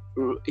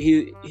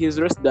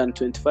less than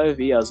 25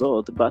 years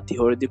old, but he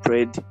already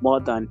played more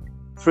than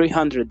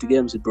 300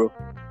 games, bro.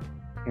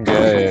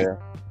 Yeah.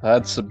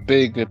 That's a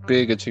big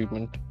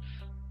achievement.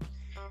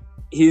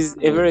 He's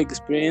a very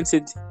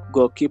experienced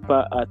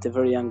goalkeeper at a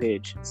very young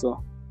age.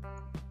 So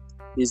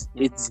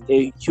it's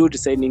a huge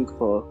signing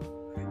for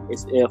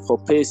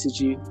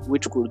PSG,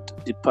 which could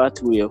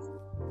depart with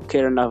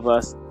Keylor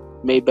Navas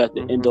maybe at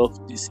the end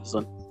of this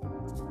season.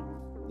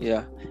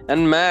 Yeah,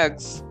 and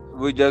Max,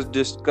 we just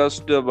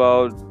discussed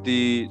about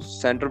the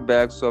center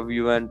backs of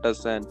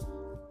Juventus, and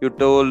you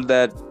told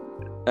that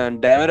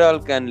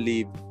Demiral can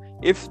leave.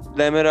 If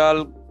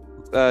Demiral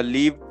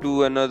leave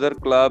to another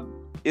club,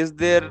 is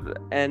there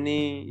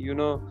any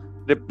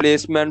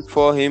replacement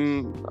for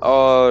him,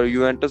 or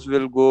Juventus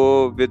will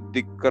go with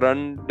the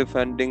current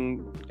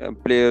defending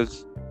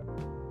players?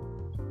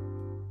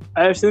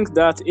 I think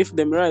that if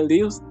Demiral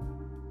leaves,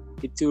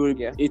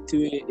 Yeah.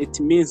 it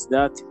means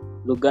that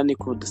Lugani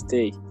could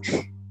stay.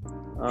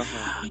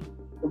 Uh-huh.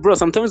 Bro,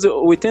 sometimes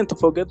we tend to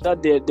forget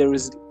that there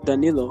is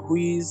Danilo who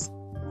is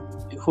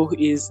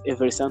a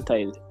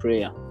versatile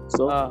player.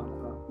 So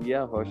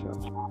Yeah, for sure.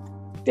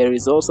 there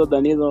is also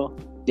Danilo,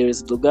 there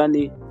is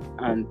Lugani,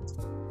 and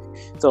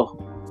so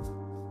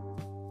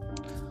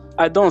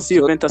I don't see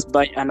So- Juventus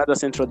buy another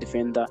central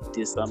defender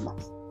this summer.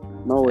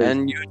 No way.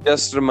 And you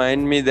just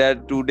remind me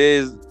that today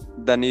is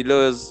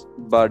Danilo's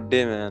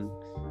birthday, man.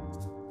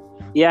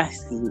 Yeah,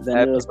 Happy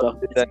Danilo's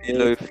birthday,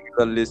 Danilo, if you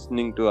are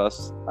listening to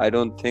us. I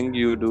don't think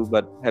you do,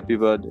 but happy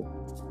birthday.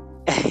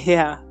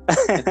 Yeah,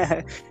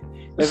 a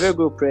very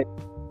good player.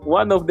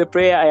 One of the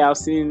player I have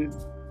seen,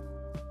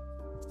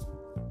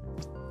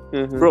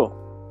 Mhm. bro.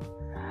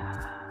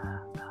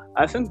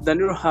 I think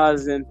Danilo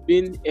hasn't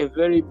been a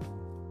very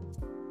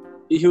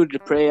huge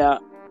player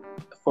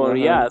for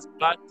years,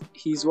 but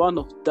he's one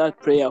of that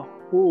player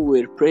who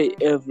will play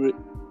every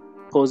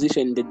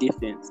position in the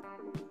defense.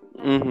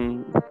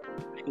 Mm-hmm.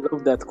 I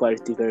love that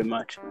quality very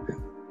much.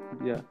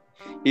 Yeah.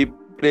 He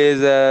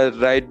plays as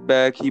right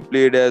back, he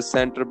played as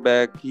center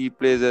back, he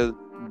plays as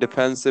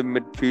defensive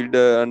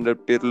midfielder under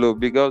Pirlo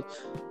because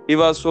he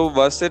was so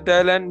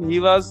versatile and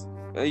he was,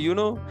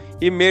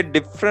 he made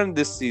difference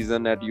this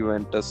season at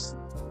Juventus.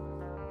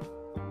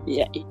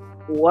 Yeah,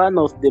 one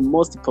of the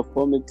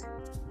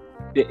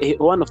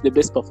one of the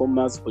best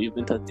performers for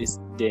Juventus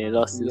the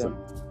last season.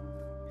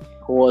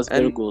 Who was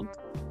very And- good.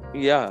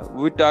 Yeah,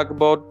 we talk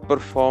about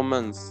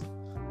performance.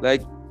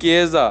 Like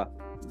Chiesa,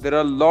 there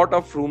are a lot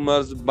of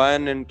rumors.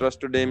 Bayern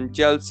interested him,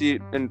 Chelsea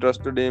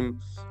interested him,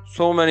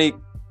 so many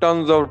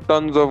tons of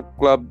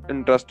club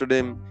interested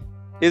him.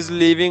 He's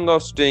leaving or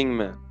staying,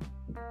 man.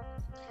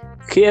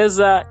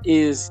 Chiesa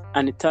is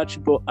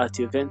untouchable at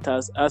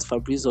Juventus, as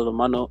Fabrizio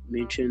Romano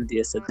mentioned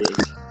yesterday.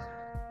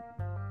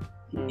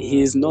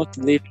 He is not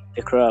leaving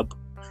the club.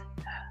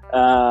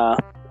 I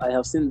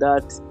have seen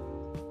that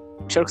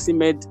Chelsea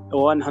made a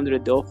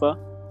 100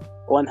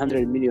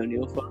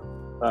 million offer.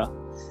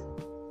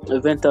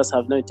 Juventus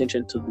have no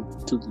intention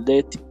to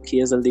let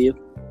Chiesa leave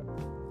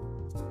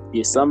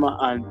this summer,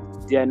 and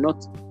they are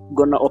not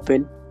gonna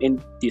open any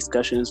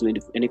discussions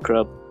with any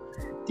club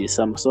this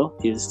summer. So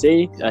he's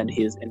staying and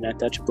he's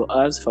untouchable,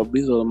 as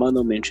Fabrizio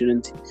Romano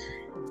mentioned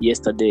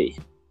yesterday.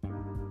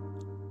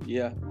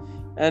 Yeah,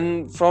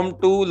 and from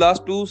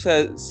last two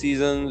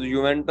seasons,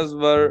 Juventus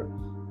were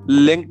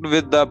linked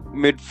with the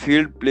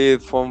midfield player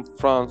from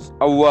France,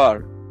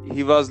 Aouar.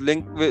 He was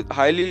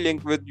highly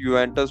linked with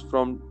Juventus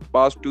from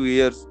past 2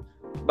 years,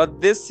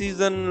 but this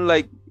season,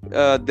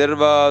 there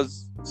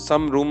was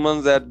some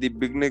rumors at the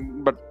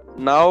beginning, but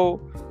now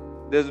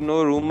there's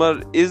no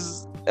rumor.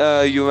 Is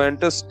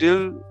Juventus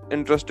still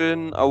interested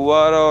in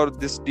Aouar, or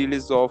this deal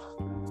is off?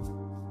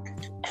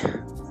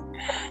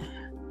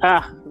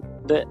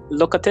 The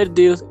Locatelli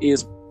deal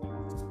is,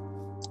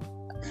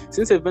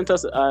 since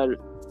Juventus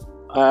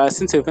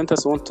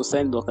want to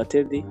sign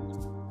Locatelli,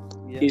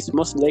 it's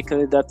most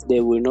likely that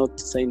they will not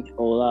sign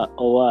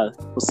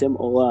Houssem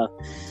Aouar.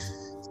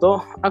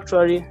 So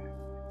actually,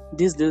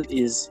 this deal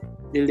is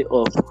really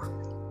off.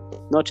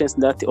 No chance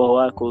that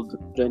Aouar could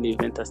join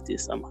Juventus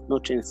this summer. No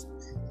chance.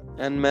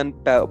 And man,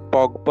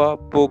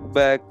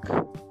 Pogba,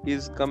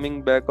 is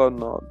coming back or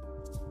not?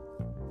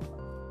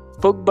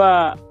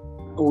 Pogba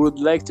would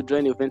like to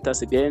join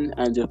Juventus again,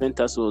 and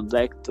Juventus would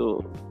like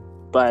to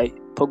buy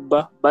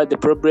Pogba, but the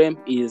problem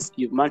is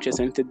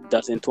Manchester United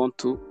doesn't want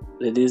to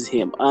release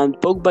him, and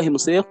Pogba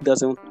himself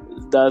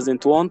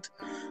doesn't want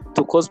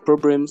to cause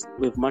problems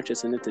with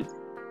Manchester United.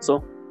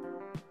 So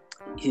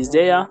he's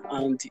there,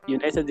 and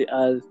United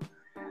are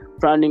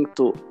planning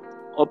to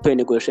open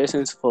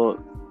negotiations for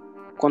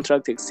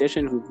contract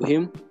extension with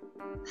him.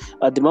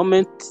 At the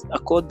moment,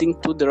 according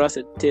to the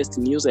latest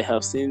news I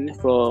have seen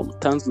from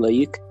Tanz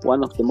Laik,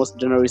 one of the most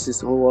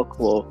journalists who work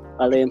for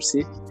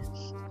RMC,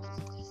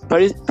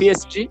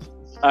 PSG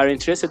are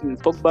interested in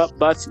Pogba,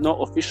 but no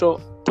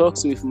official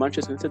talks with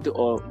Manchester United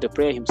or the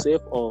player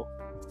himself, or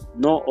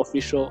no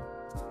official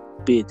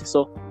bid.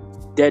 So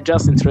they're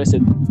just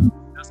interested.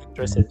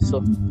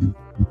 So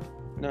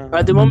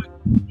at the moment,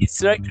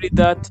 it's likely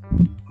that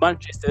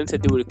Manchester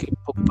United will keep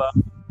Pogba.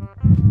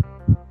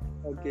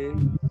 Okay.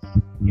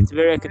 It's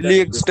very likely. Will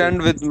he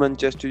extend with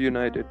Manchester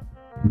United?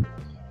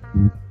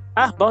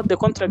 About the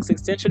contract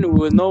extension,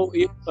 we will know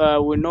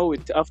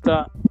it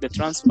after the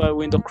transfer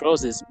window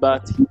closes.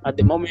 But at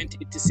the moment,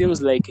 it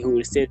seems like he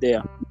will stay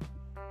there.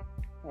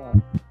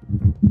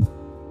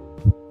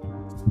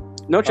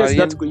 No chance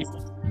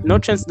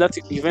that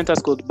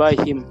Juventus could buy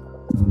him.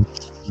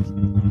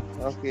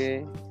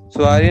 Okay.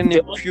 So Aryan,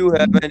 if you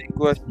have any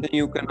question,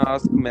 you can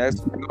ask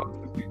Max.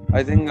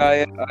 I think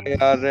I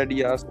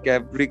already asked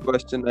every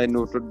question I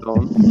noted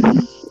down.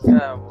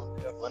 Yeah,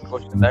 we have one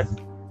question: that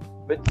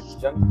which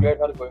young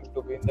players are going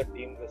to be in the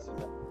team this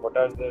season? What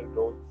are their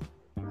roles?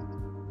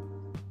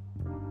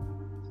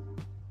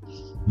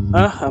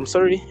 I'm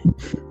sorry.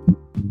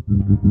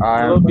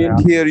 I Can't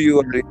hear you,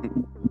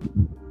 Aryan.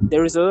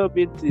 There is a little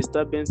bit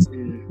disturbance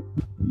in.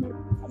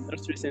 I'm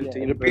not listening to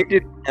you. Repeat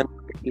it and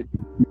repeat it.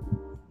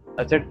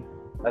 I said,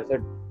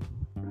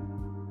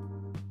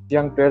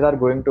 young players are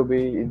going to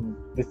be in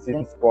this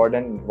season squad,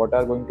 and what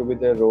are going to be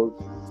their roles?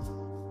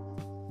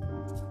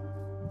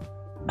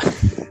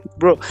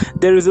 Bro,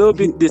 there is a little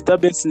bit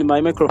disturbance in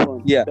my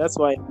microphone. Yeah. That's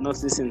why I'm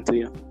not listening to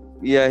you.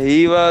 Yeah,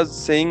 he was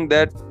saying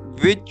that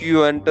which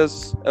young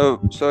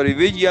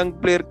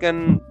player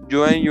can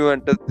join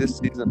Juventus this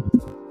season?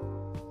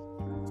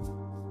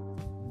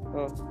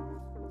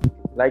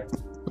 Like,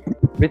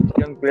 which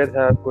young players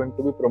are going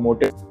to be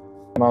promoted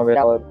or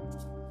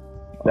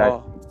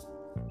that?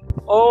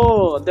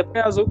 Oh, the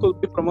players who could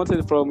be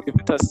promoted from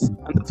Juventus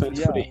under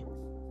 23.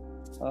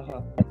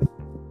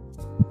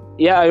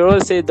 Yeah, I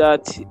always say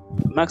that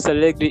Max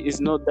Allegri is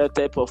not that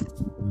type of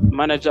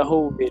manager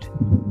who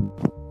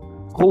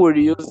will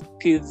use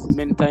kids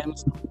many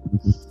times.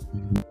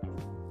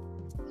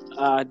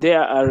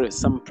 There are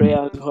some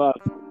players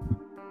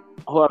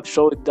who have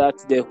showed that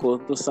they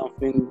could do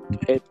something to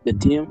help the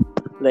team,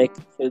 like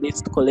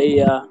Felix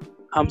Colea,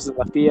 Hamza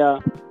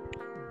Lafia,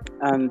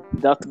 and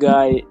that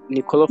guy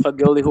Nicolo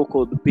Fagioli, who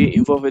could be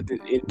involved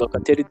in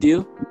Locatelli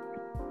deal.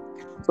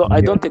 So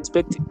I don't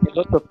expect a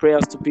lot of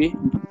players to be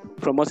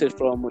promoted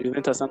from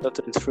Juventus under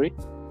 23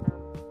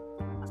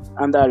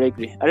 under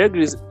Allegri.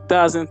 Allegri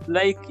doesn't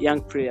like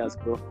young players,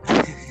 bro.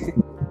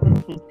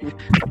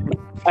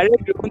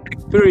 Allegri wants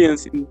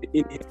experience in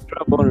his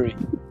club only.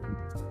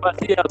 But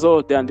he has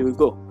all, then we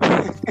go.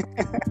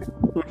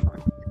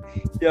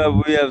 Yeah,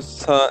 we have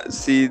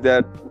see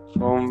that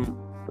from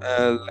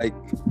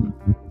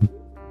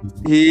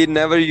he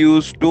never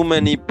used too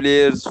many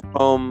players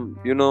from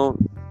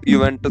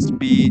Juventus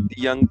B,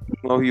 the young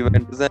team of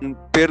Juventus, and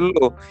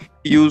Pirlo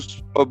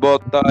used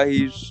Botta.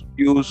 He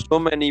used so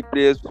many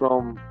players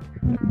from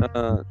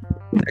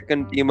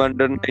second team,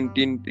 under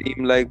 19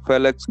 team like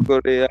Felix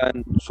Correa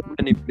and so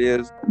many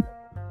players.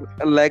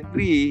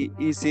 Allegri,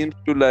 he seems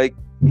to like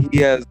he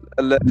has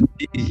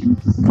allergy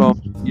from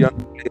young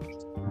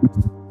players.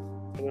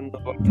 I don't know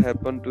what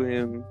happened to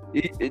him.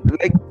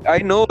 I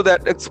know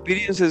that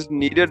experience is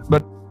needed,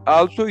 but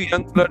also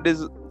young blood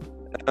is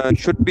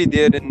should be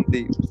there in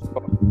the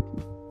squad.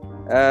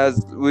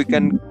 As we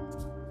can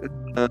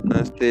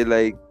say,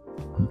 like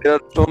there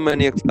are so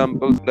many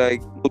examples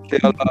like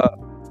Musiala,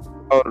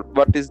 or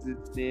what is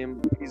his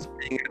name? He's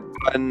being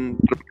one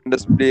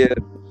tremendous player.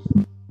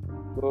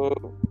 So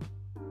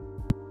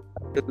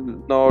I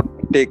will not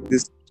take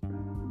this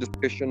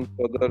discussion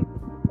further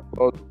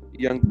about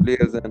young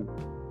players. And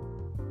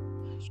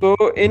so,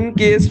 in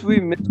case we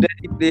missed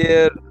any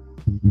player,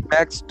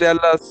 Max, tell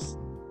us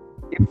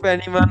if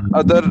anyone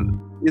other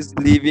is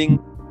leaving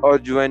or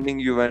joining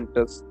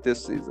Juventus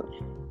this season.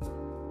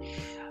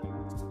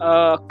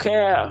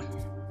 Okay.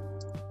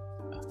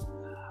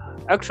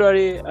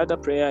 Actually, other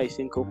player I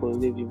think who could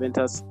leave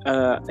Juventus,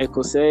 I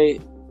could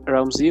say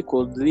Ramsey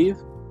could leave.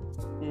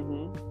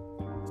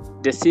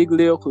 De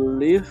Siglio could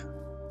leave.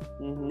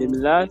 De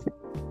Milan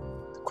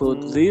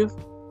could leave.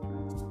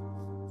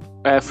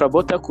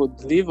 Frabotta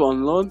could leave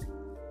on loan.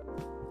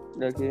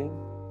 Okay.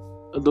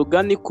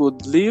 Dogani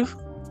could leave.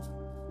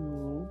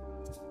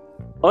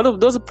 All of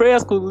those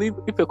players could leave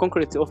if a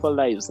concrete offer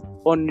lives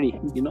only,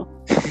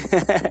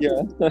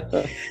 Yeah.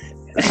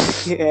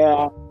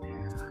 Yeah.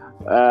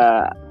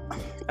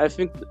 I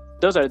think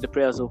those are the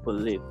players who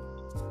could leave.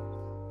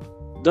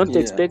 Don't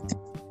expect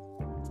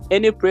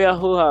any player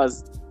who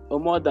has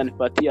more than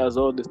 30 years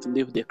old to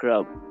leave the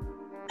club.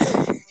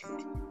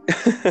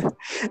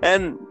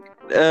 And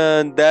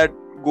that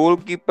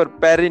goalkeeper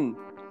Perrin,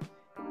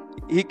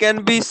 he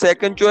can be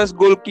second choice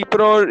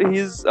goalkeeper, or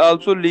he's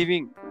also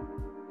leaving.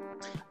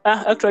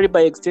 Actually,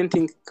 by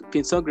extending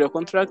Pinsoglio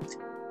contract,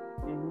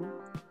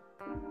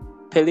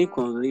 Pelin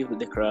could leave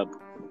the club.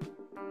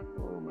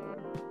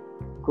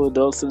 Could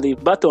also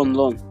leave, but on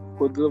loan.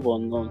 Could leave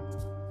on loan.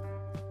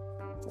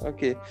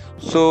 Okay,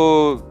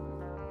 so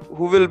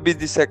who will be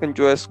the second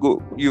choice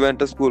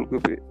Juventus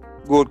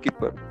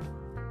goalkeeper?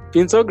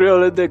 Pinsoglio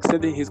already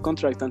extended his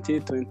contract until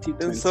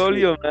 2023.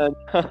 Pinsoglio, man.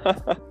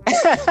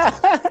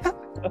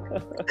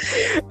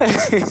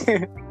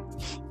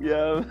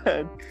 Yeah,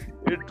 man.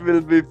 It will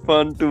be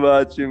fun to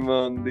watch him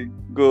on the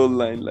goal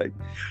line, like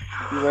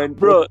Juventus.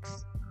 Bro.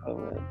 Oh,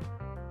 man.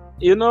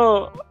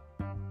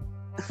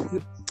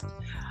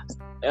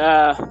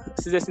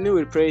 Cesar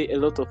will play a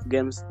lot of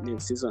games in the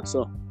season,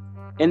 so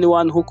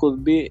anyone who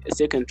could be a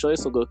second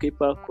choice or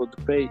goalkeeper could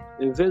play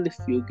a very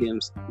few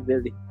games.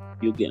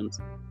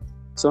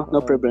 So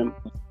no problem.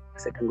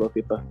 Second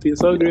goalkeeper.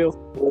 Pinsoglio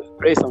will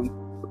play some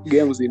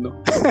games,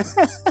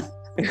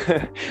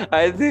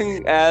 I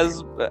think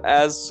as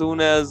soon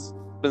as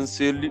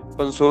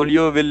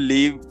Pinsoglio will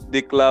leave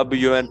the club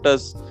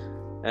Juventus,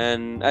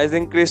 and I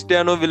think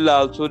Cristiano will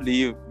also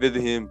leave with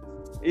him.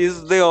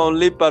 He's the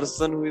only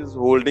person who is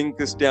holding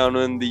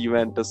Cristiano in the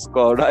Juventus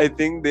squad. I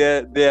think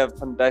they have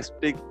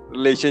fantastic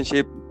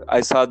relationship.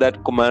 I saw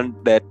that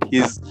comment that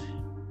he's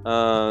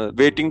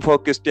waiting for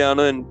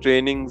Cristiano in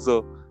training.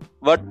 So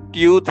what do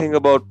you think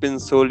about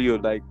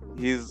Pinsoglio? Like,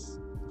 he's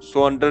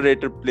so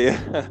underrated player.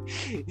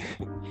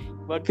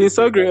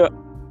 Pinsoglio,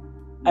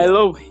 I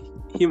love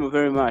him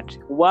very much.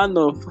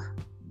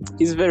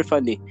 He's very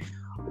funny.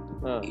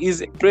 Uh,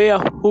 He's a player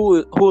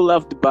who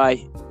loved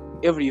by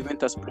every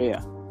Juventus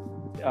player.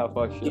 yeah,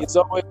 for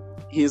sure.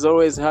 He's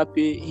always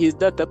happy. He's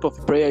that type of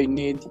player you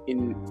need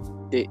in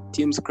the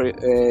team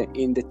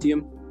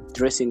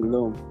dressing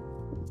room.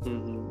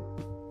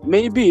 Mhm.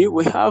 Maybe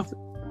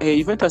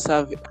Juventus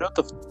have a lot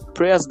of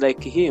players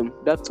like him.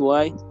 That's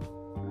why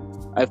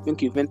I think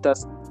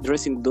Juventus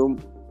dressing room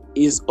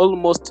is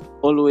almost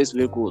always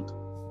very good.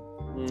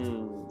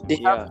 They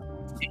Yeah.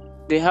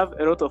 They have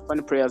a lot of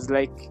funny players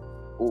like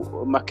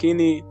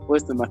McKinney.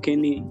 Weston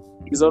McKinney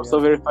is also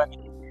very funny.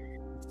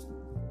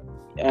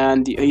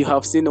 And you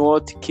have seen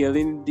what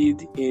Chiellini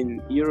did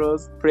in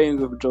Euros, playing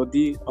with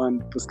Jordi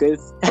and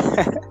Busquets.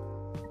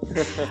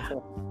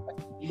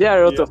 There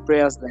are a lot of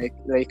players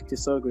like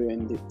Pisogrio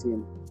in the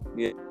team.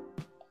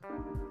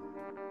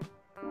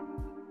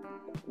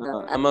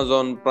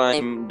 Amazon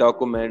Prime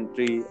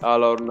documentary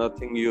All or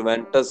Nothing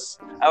Juventus.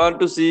 I want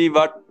to see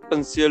what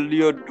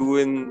Panciello do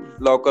in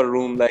locker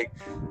room. Like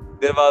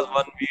there was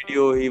one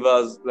video, he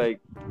was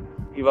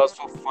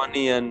so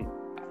funny, and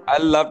I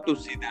love to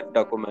see that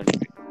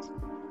documentary.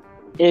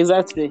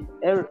 Exactly.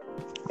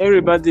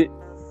 Everybody.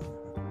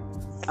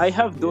 I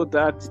have thought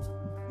that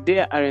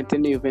there aren't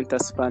any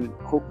Juventus fan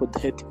who could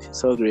hate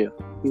Pisogrio.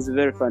 He's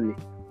very funny.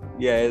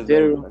 Yeah, it's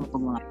Very very funny.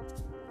 funny.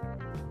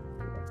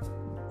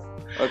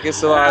 Okay,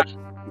 so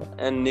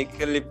and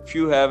Nikhil, if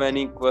you have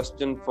any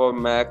question for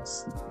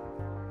Max,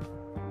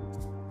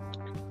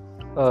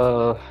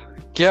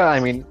 Yeah, I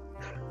mean,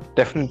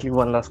 definitely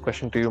one last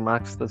question to you,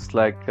 Max. That's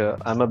like,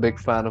 I'm a big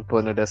fan of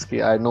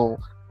Bernardeschi. I know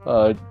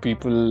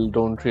people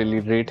don't really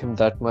rate him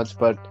that much,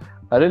 but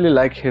I really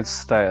like his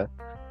style.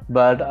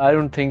 But I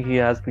don't think he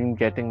has been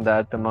getting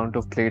that amount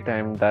of play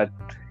time that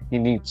he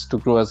needs to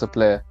grow as a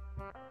player.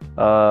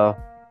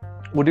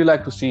 Would you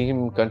like to see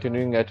him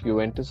continuing at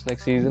Juventus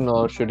next season,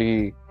 or should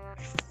he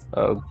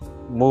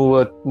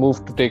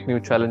move to take new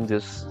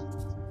challenges?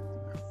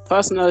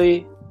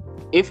 Personally,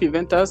 if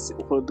Juventus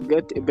could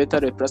get a better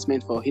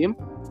replacement for him,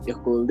 he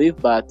could leave.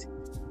 But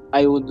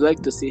I would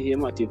like to see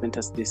him at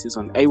Juventus this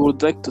season. I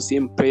would like to see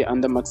him play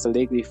under Max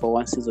Allegri for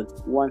one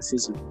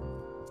season.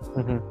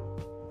 Mm-hmm.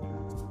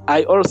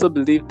 I also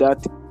believe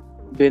that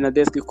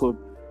Bernardeschi could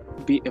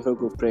be a very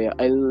good player.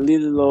 I really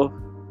love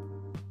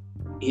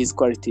his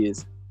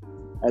qualities.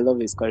 I love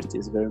his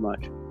qualities very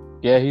much.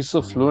 Yeah, he's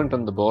so fluent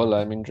on the ball.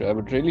 I mean, I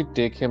would really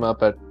take him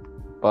up at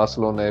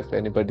Barcelona if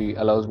anybody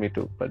allows me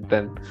to. But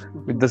then,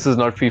 this is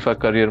not FIFA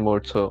career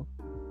mode, so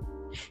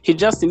He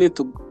just needs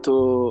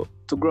to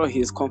grow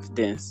his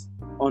confidence,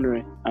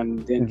 honor,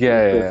 and then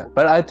yeah.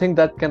 But I think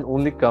that can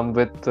only come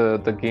with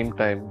the game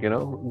time. You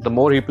know, the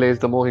more he plays,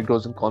 the more he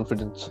grows in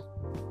confidence.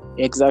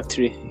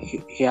 Exactly.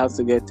 He has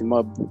to get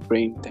more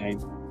brain time.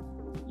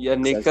 yeah,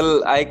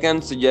 Nikhil, I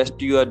can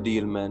suggest you a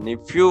deal, man.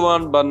 If you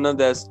want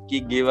Bernardeschi,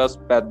 give us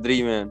Pedri,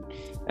 man,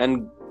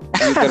 and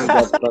you can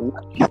get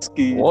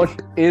Bernardeschi.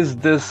 What is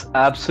this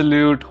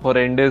absolute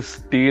horrendous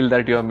deal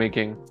that you are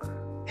making?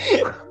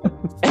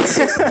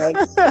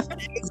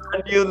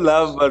 You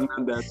love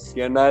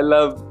Bernardeschi, and I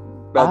love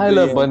Pedri. I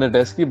love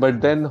Bernardeschi,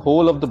 but then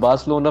whole of the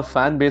Barcelona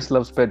fan base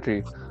loves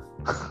Pedri.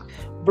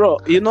 Bro,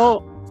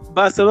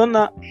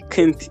 Barcelona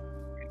can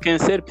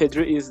sell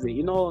Pedri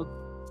easily.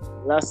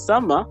 Last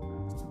summer,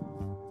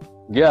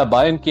 Yeah,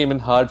 Bayern came in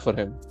hard for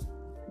him.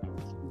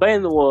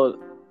 Bayern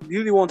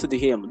really wanted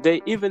him.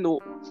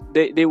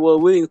 They were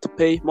willing to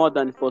pay more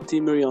than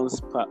 40 million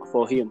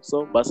for him.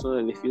 So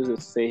Barcelona refused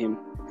to sell him.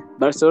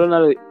 Barcelona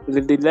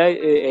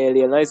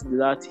realized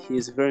that he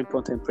is a very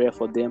important player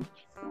for them.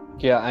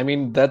 Yeah, I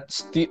mean,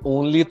 that's the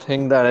only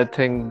thing that I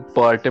think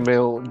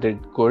Bartomeu did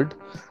good,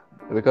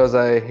 because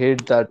I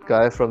hate that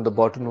guy from the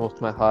bottom of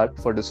my heart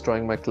for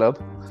destroying my club,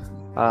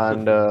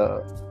 and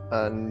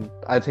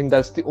I think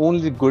that's the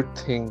only good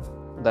thing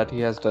that he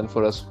has done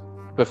for us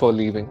before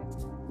leaving.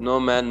 No,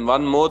 man.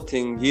 One more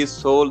thing. He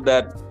sold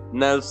that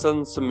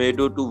Nelson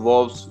Semedo to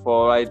Wolves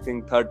for, I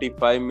think,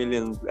 35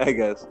 million, I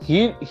guess.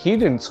 He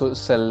didn't sell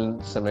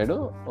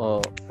Semedo,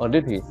 or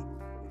did he?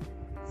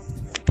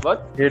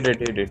 What? He did.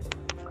 He did.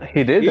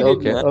 He did,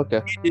 Okay, man.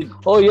 okay. He did.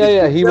 Oh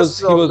yeah. He was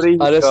Just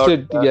offering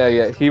arrested. short,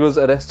 Yeah. He was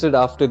arrested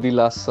after the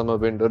last summer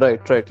window.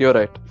 Right. You're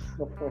right.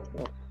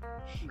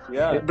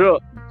 Yeah. Bro,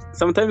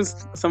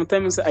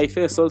 sometimes I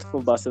feel sorry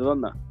for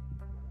Barcelona.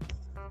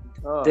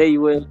 Oh. They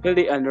were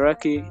very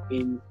unlucky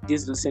in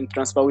these recent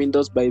transfer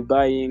windows by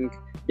buying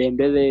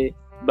Dembele,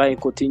 buying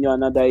Coutinho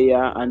another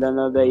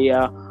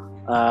year,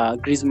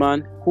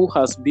 Griezmann, who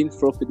has been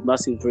flopped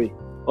massively.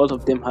 All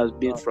of them has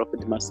been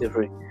flopped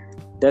massively.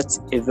 That's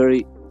a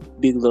very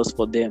big loss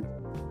for them.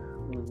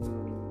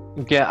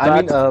 Yeah,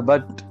 I mean,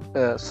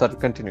 sorry,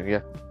 continue.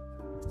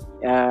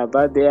 Yeah.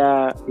 But they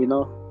are,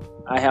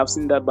 I have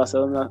seen that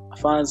Barcelona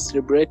fans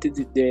celebrated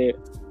the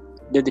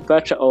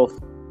departure of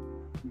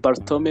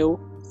Bartomeu.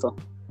 So,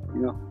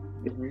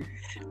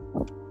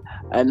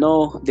 I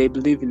know they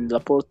believe in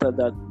Laporta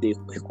that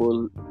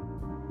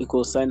he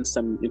could sign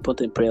some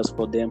important players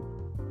for them.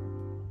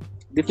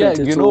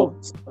 Differently to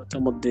what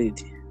Bartomeu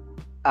did.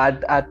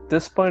 at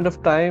this point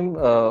of time,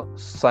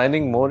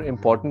 signing more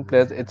important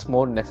players, it's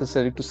more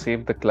necessary to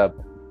save the club,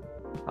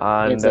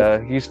 and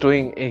Exactly. he's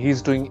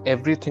doing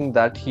everything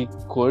that he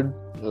could.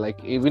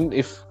 Like, even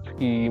if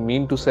he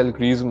mean to sell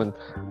Griezmann,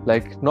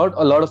 like, not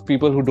a lot of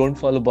people who don't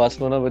follow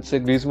Barcelona would say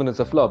Griezmann is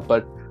a flop,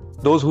 but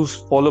those who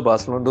follow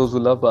Barcelona, those who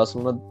love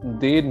Barcelona,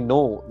 they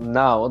know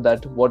now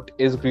that what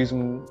is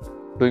Griezmann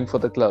doing for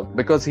the club,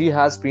 because he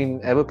has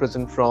been ever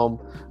present, from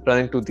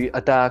running to the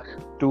attack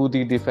to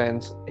the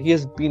defense. He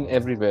has been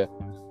everywhere.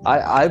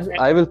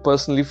 I will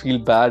personally feel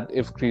bad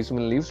if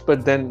Griezmann leaves,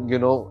 but then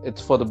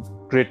it's for the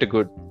greater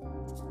good.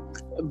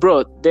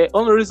 Bro, the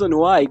only reason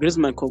why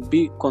Griezmann could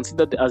be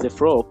considered as a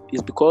flop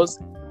is because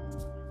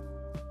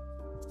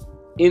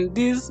in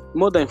this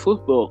modern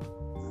football,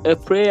 a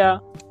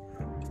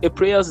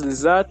player's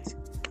result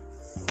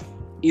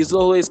is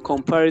always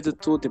compared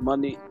to the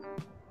money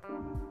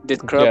the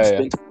club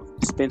Yeah.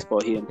 spent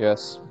for him.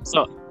 Yes.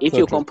 So if So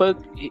you true. compare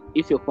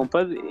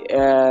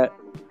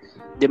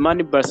the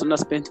money Barcelona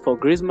spent for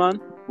Griezmann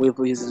with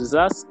his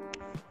results,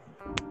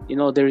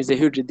 there is a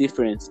huge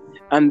difference.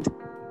 And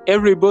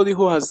everybody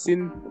who has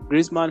seen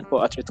Griezmann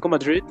for Atletico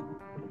Madrid,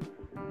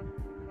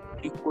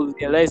 you could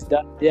realize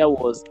that there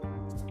was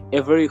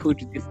a very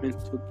huge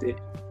difference to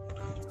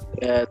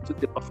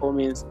the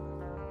performance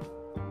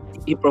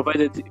he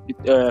provided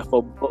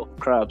for both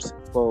clubs,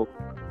 for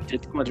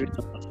Atletico Madrid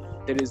and Barcelona.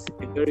 There is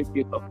a very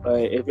big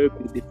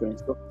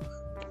difference. So,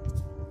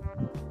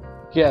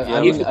 Yeah,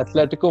 I Yeah. mean,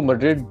 Atletico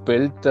Madrid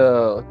built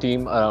the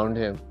team around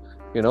him,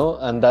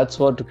 and that's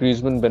what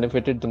Griezmann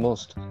benefited the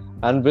most.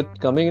 And with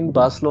coming in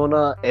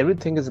Barcelona,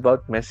 everything is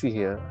about Messi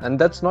here, and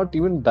that's not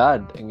even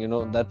bad.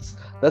 And,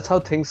 that's how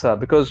things are,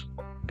 because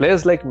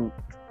players like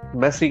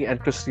Messi and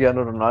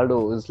Cristiano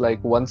Ronaldo is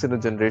like once in a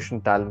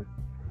generation talent.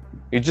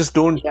 You just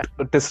don't yeah,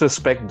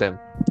 disrespect them.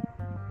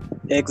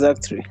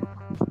 exactly.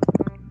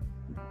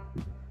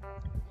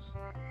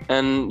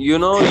 And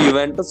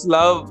Juventus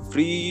love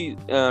free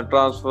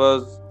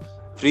transfers,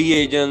 free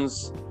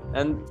agents,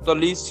 and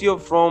Tolisso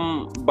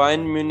from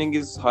Bayern Munich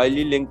is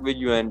highly linked with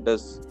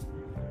Juventus.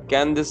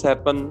 Can this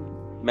happen,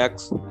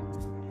 Max?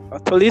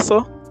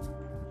 Tolisso,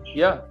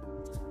 Yeah.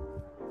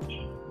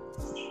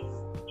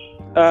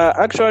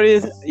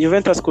 actually,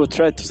 Juventus could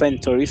try to sign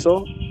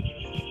Tolisso.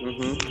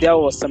 Mm-hmm. There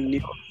was some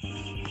news.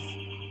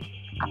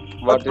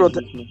 What bro, is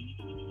this name?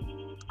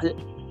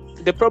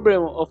 the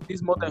problem of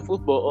this modern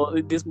football,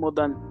 or this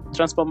modern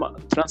transfer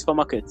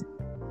market,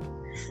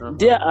 Uh-huh.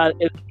 there are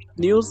a lot of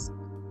news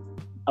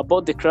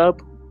about the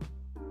club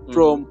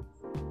from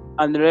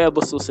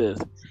unreliable sources.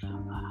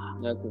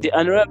 Okay. The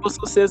unreliable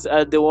sources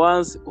are the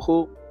ones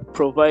who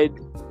provide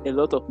a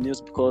lot of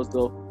news because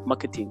of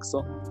marketing.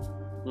 So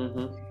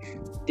Mm-hmm.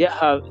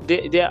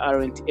 there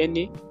aren't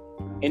any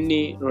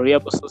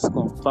reliable source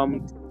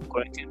confirmed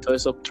connecting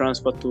Tolisso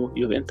transfer to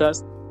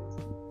Juventus.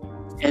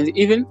 And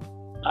even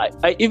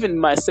I even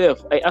myself,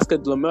 I asked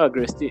Romeo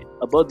Agresti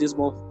about this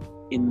move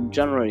in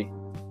January,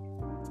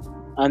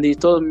 and he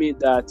told me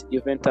that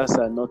Juventus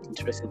are not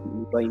interested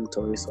in buying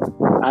Tolisso.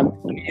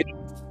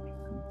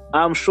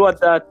 I'm sure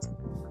that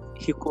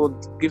he could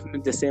give me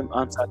the same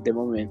answer at the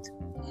moment.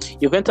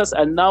 Juventus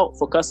are now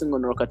focusing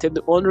on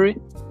Locatelli only.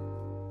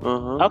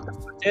 Uh-huh. After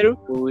Locatelli,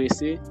 we will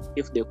see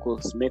if they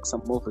could make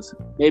some moves.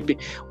 Maybe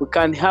we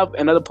can have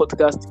another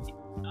podcast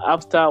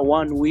after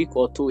 1 week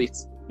or 2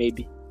 weeks,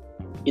 maybe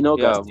in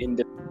August. Yeah. In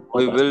the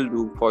We podcast. will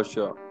do for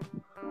sure.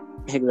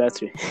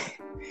 Exactly.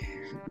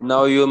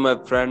 Now you're my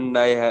friend.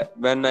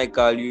 When I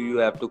call you, you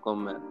have to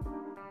come, man.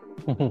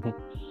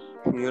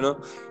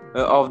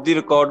 Off the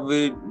record,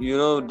 we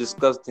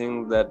discuss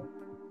things that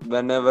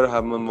whenever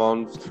Herman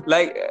wants.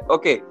 Like,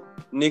 okay,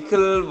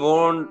 Nikhil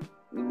won't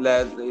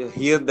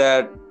hear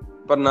that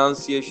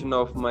pronunciation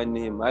of my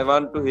name. I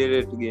want to hear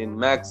it again.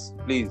 Max,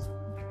 please.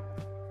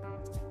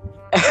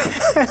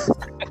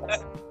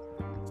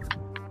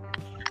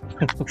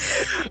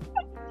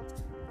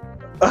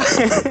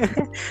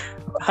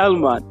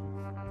 Hellman.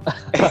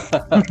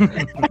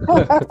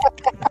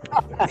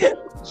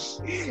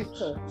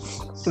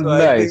 So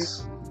I think,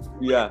 Nice.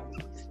 yeah.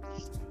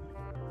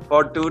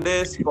 For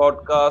today's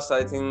podcast,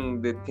 I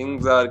think the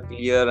things are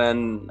clear,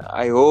 and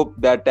I hope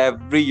that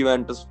every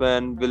Juventus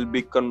fan will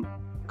be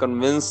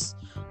convinced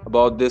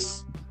about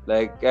this.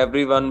 Like,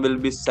 everyone will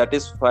be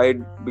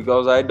satisfied,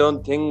 because I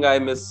don't think I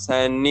miss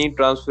any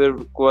transfer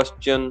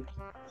question.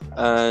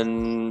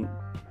 And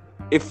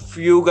if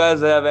you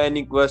guys have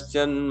any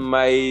question,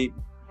 my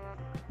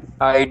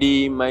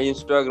ID, my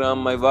Instagram,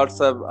 my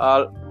WhatsApp,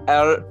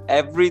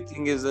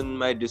 everything is in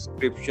my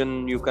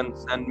description. You can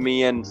send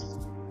me, and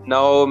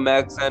now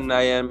Max and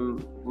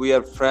we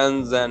are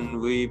friends, and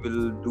we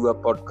will do a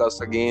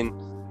podcast again.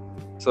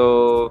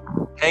 So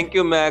thank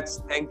you,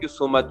 Max. Thank you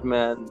so much,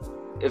 man.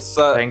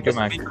 Thank you, It's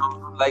Max. been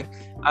like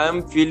I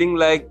am feeling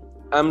like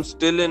I'm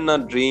still in a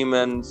dream,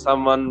 and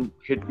someone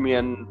hit me,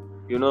 and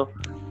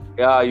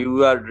yeah,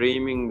 you are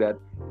dreaming that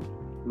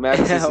Max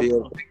is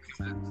here.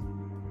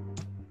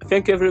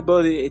 Thank you,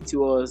 everybody. It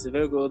was a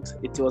very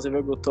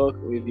good talk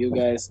with you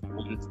guys,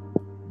 and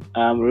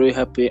I'm really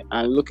happy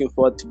and looking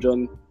forward to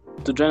join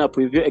to join up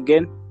with you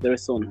again very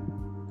soon.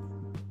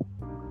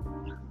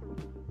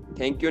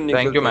 Thank you, Nikhil.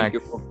 Thank you, Max.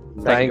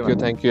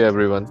 Thank you,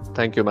 everyone.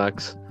 Thank you,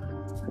 Max.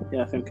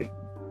 Yeah, thank you.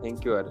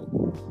 Thank you, Aaron.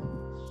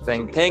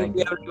 Thank Thank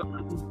you,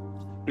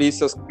 everyone. Please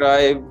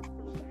subscribe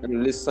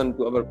and listen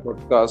to our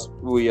podcast,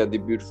 We Are the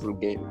Beautiful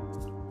Game.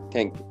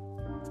 Thank you.